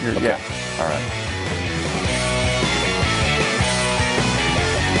 Yes. Okay. Yeah. All right.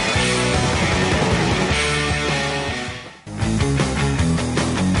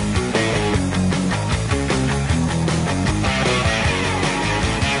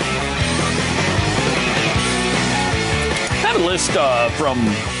 I have a list from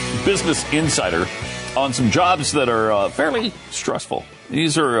Business Insider on some jobs that are fairly stressful.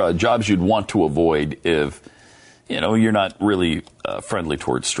 These are jobs you'd want to avoid if, you're not really friendly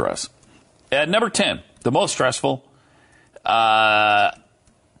towards stress. At number 10, the most stressful, airline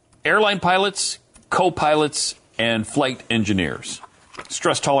pilots, co-pilots, and flight engineers.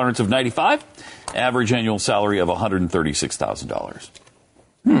 Stress tolerance of 95, average annual salary of $136,000.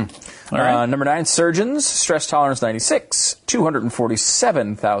 All right. Number 9, surgeons, stress tolerance 96,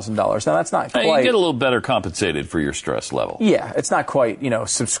 $247,000. Now, that's not quite... You get a little better compensated for your stress level. Yeah, it's not quite,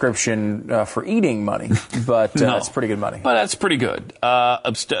 subscription for eating money, but No. it's pretty good money. But that's pretty good.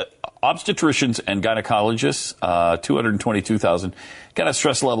 Obstetricians and gynecologists, $222,000. Got a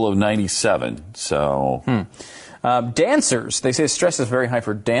stress level of 97. So... Dancers, they say stress is very high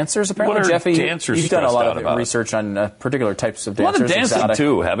for dancers. Apparently, What are Jeffy, dancers you've done a lot stressed out of about? research on particular types of A lot dancers. of dancing, exotic.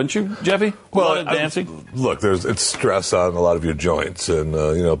 too, haven't you, Jeffy? A lot of I- dancing? Look, it's stress on a lot of your joints and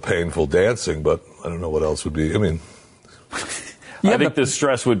painful dancing, but I don't know what else would be. I mean, I think the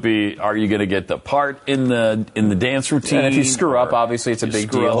stress would be: are you going to get the part in the dance routine? And if you screw up, Or obviously it's a you big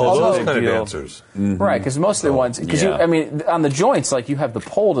screw deal. up, all it's a those big kind of deal. dancers. Right, because most of the ones, because Yeah. on the joints, like you have the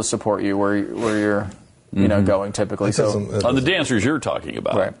pole to support you where you're, going typically. So, On the dancers you're talking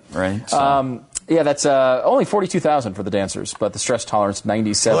about, right? So- yeah, that's only $42,000 for the dancers, but the stress tolerance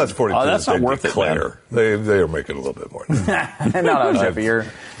 97. Well, that's 42. Oh, that's not they worth it, declare. They are making a little bit more. no, Jeffy, you're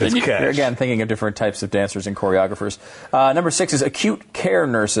cash. again thinking of different types of dancers and choreographers. Number 6 is acute care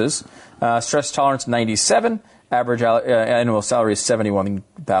nurses. Stress tolerance 97. Average annual salary is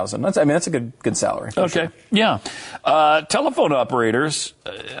 $71,000. That's a good salary. Okay. Yeah. Telephone operators.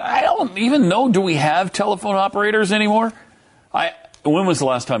 I don't even know. Do we have telephone operators anymore? When was the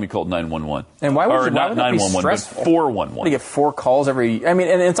last time you called 911? And why would not that be 911, but stressful? 411? You get 4 calls every. And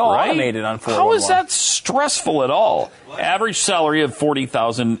it's all automated on 411. How is that stressful at all? Average salary of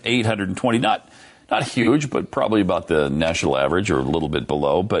 $40,820. Not huge, but probably about the national average or a little bit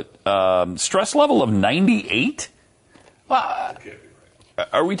below. But stress level of 98?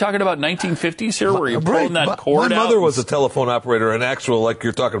 Are we talking about 1950s here, where you're pulling that cord My out? mother was a telephone operator, an actual, like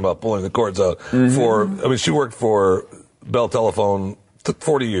you're talking about, pulling the cords out. She worked for Bell Telephone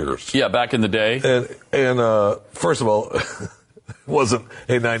 40 years. Yeah, back in the day. And first of all, it wasn't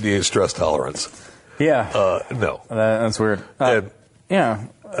a 98 stress tolerance. Yeah. No. That's weird. And Yeah.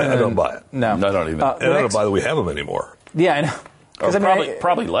 I don't buy it. No. I don't either. And I don't buy that we have them anymore. Yeah, I know.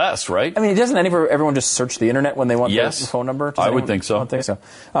 Probably less, right? I mean, doesn't everyone just search the internet when they want the phone number? I would think so. I don't think so.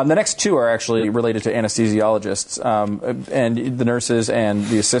 The next two are actually related to anesthesiologists and the nurses and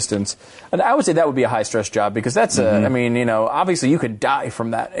the assistants. And I would say that would be a high-stress job because that's I mean, obviously you could die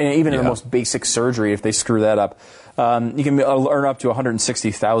from that, even in the most basic surgery if they screw that up. You can earn up to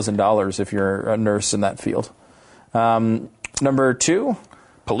 $160,000 if you're a nurse in that field. Number two.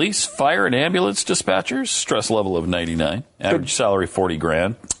 Police, fire, and ambulance dispatchers, stress level of 99, average salary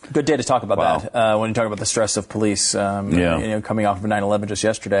 $40,000. Good day to talk about that. When you talk about the stress of police, coming off of 9/11 just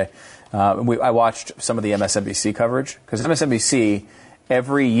yesterday, I watched some of the MSNBC coverage because MSNBC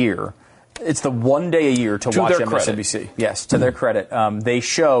every year, it's the one day a year to watch MSNBC. Credit. Yes, to their credit, they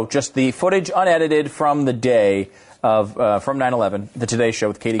show just the footage unedited from the day of from 9/11, the Today Show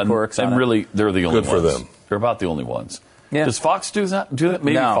with Katie Couric. And really, they're the only ones. Good for them. They're about the only ones. Yeah. Does Fox do that?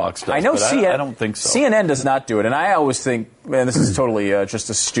 Maybe no. Fox does. I know I don't think so. CNN does not do it, and I always think, man, this is totally just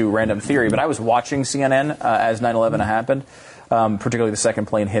a random theory, but I was watching CNN as 9/11 happened, particularly the second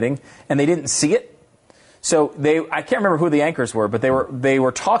plane hitting, and they didn't see it. So I can't remember who the anchors were, but they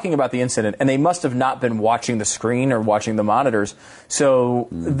were talking about the incident, and they must have not been watching the screen or watching the monitors. So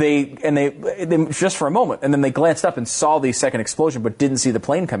they just for a moment, and then they glanced up and saw the second explosion, but didn't see the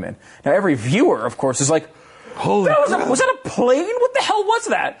plane come in. Now every viewer, of course, is like, was that a plane? What the hell was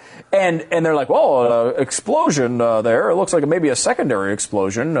that? And they're like, well, explosion there. It looks like maybe a secondary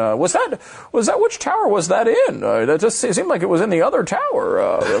explosion. Was that which tower was that in? That just seemed like it was in the other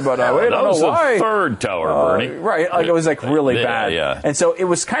tower. But I don't know why. The third tower, Bernie. Right, like it was like really bad. Yeah. And so it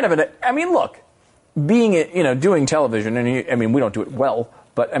was kind of look, being doing television, and we don't do it well.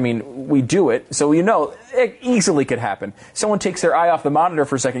 But, we do it, so it easily could happen. Someone takes their eye off the monitor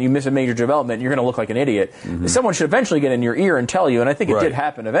for a second, you miss a major development, and you're going to look like an idiot. Mm-hmm. Someone should eventually get in your ear and tell you, and I think it did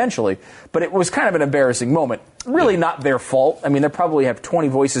happen eventually. But it was kind of an embarrassing moment. Really not their fault. They probably have 20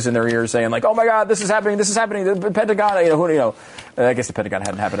 voices in their ears saying, like, oh my God, this is happening, the Pentagon, I guess the Pentagon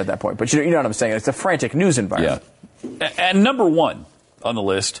hadn't happened at that point. But you know what I'm saying? It's a frantic news environment. Yeah. And number one on the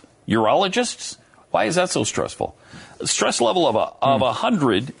list, urologists. Why is that so stressful? Stress level of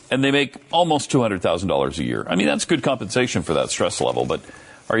 100, and they make almost $200,000 a year. That's good compensation for that stress level. But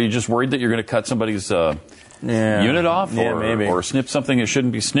are you just worried that you're going to cut somebody's unit off, maybe, or snip something that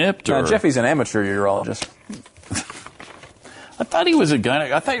shouldn't be snipped? Jeffy's an amateur urologist. I thought he was a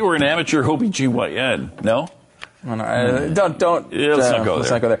guy. I thought you were an amateur OBGYN. No. Don't. Yeah, let's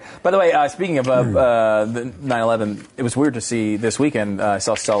not go there. By the way, speaking of the 9/11, it was weird to see this weekend. I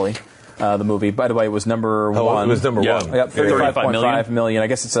saw Sully. The movie, by the way, was number one. It was number one. Yep, $35.5 million. I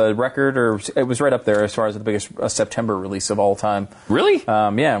guess it's a record, or it was right up there as far as the biggest September release of all time. Really?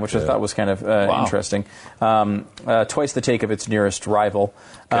 Yeah, which I thought was kind of interesting. Twice the take of its nearest rival.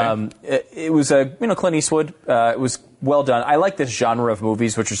 Okay. It was Clint Eastwood. It was well done. I like this genre of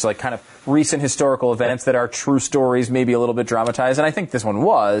movies, which is like kind of recent historical events that are true stories, maybe a little bit dramatized, and I think this one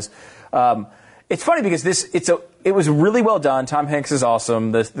was. It's funny because it was really well done. Tom Hanks is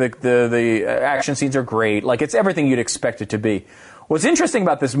awesome. The action scenes are great. Like, it's everything you'd expect it to be. What's interesting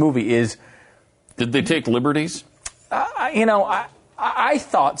about this movie is, did they take liberties? I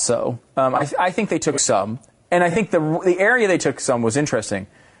thought so. I think they took some, and I think the area they took some was interesting.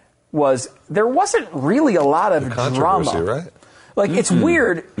 Was there wasn't really a lot of drama, right? Like, it's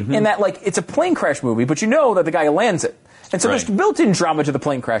weird in that, like, it's a plane crash movie, but you know that the guy lands it. And so there's built-in drama to the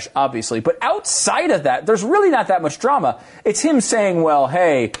plane crash, obviously. But outside of that, there's really not that much drama. It's him saying, well,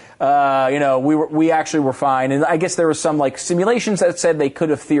 hey, we actually were fine. And I guess there was some, like, simulations that said they could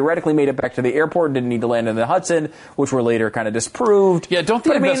have theoretically made it back to the airport and didn't need to land in the Hudson, which were later kind of disproved. Yeah, don't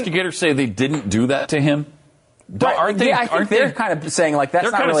the investigators say they didn't do that to him? Aren't they? I think they're kind of saying, like, that's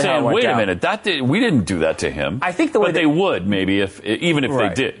not really how it went down. Wait a minute, we didn't do that to him. I think the way they would, maybe, even if they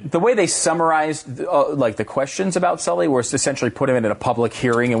did. The way they summarized, the questions about Sully was to essentially put him in a public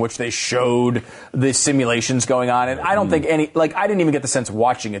hearing in which they showed the simulations going on. And I don't think I didn't even get the sense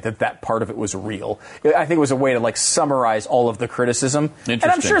watching it that part of it was real. I think it was a way to, like, summarize all of the criticism. And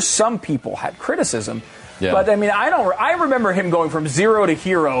I'm sure some people had criticism. Yeah. But I remember him going from zero to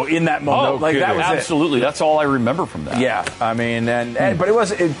hero in that moment. That was absolutely. That's all I remember from that. Yeah, but it was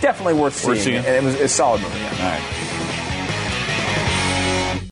definitely worth seeing. And it was a solid movie. Yeah. All right.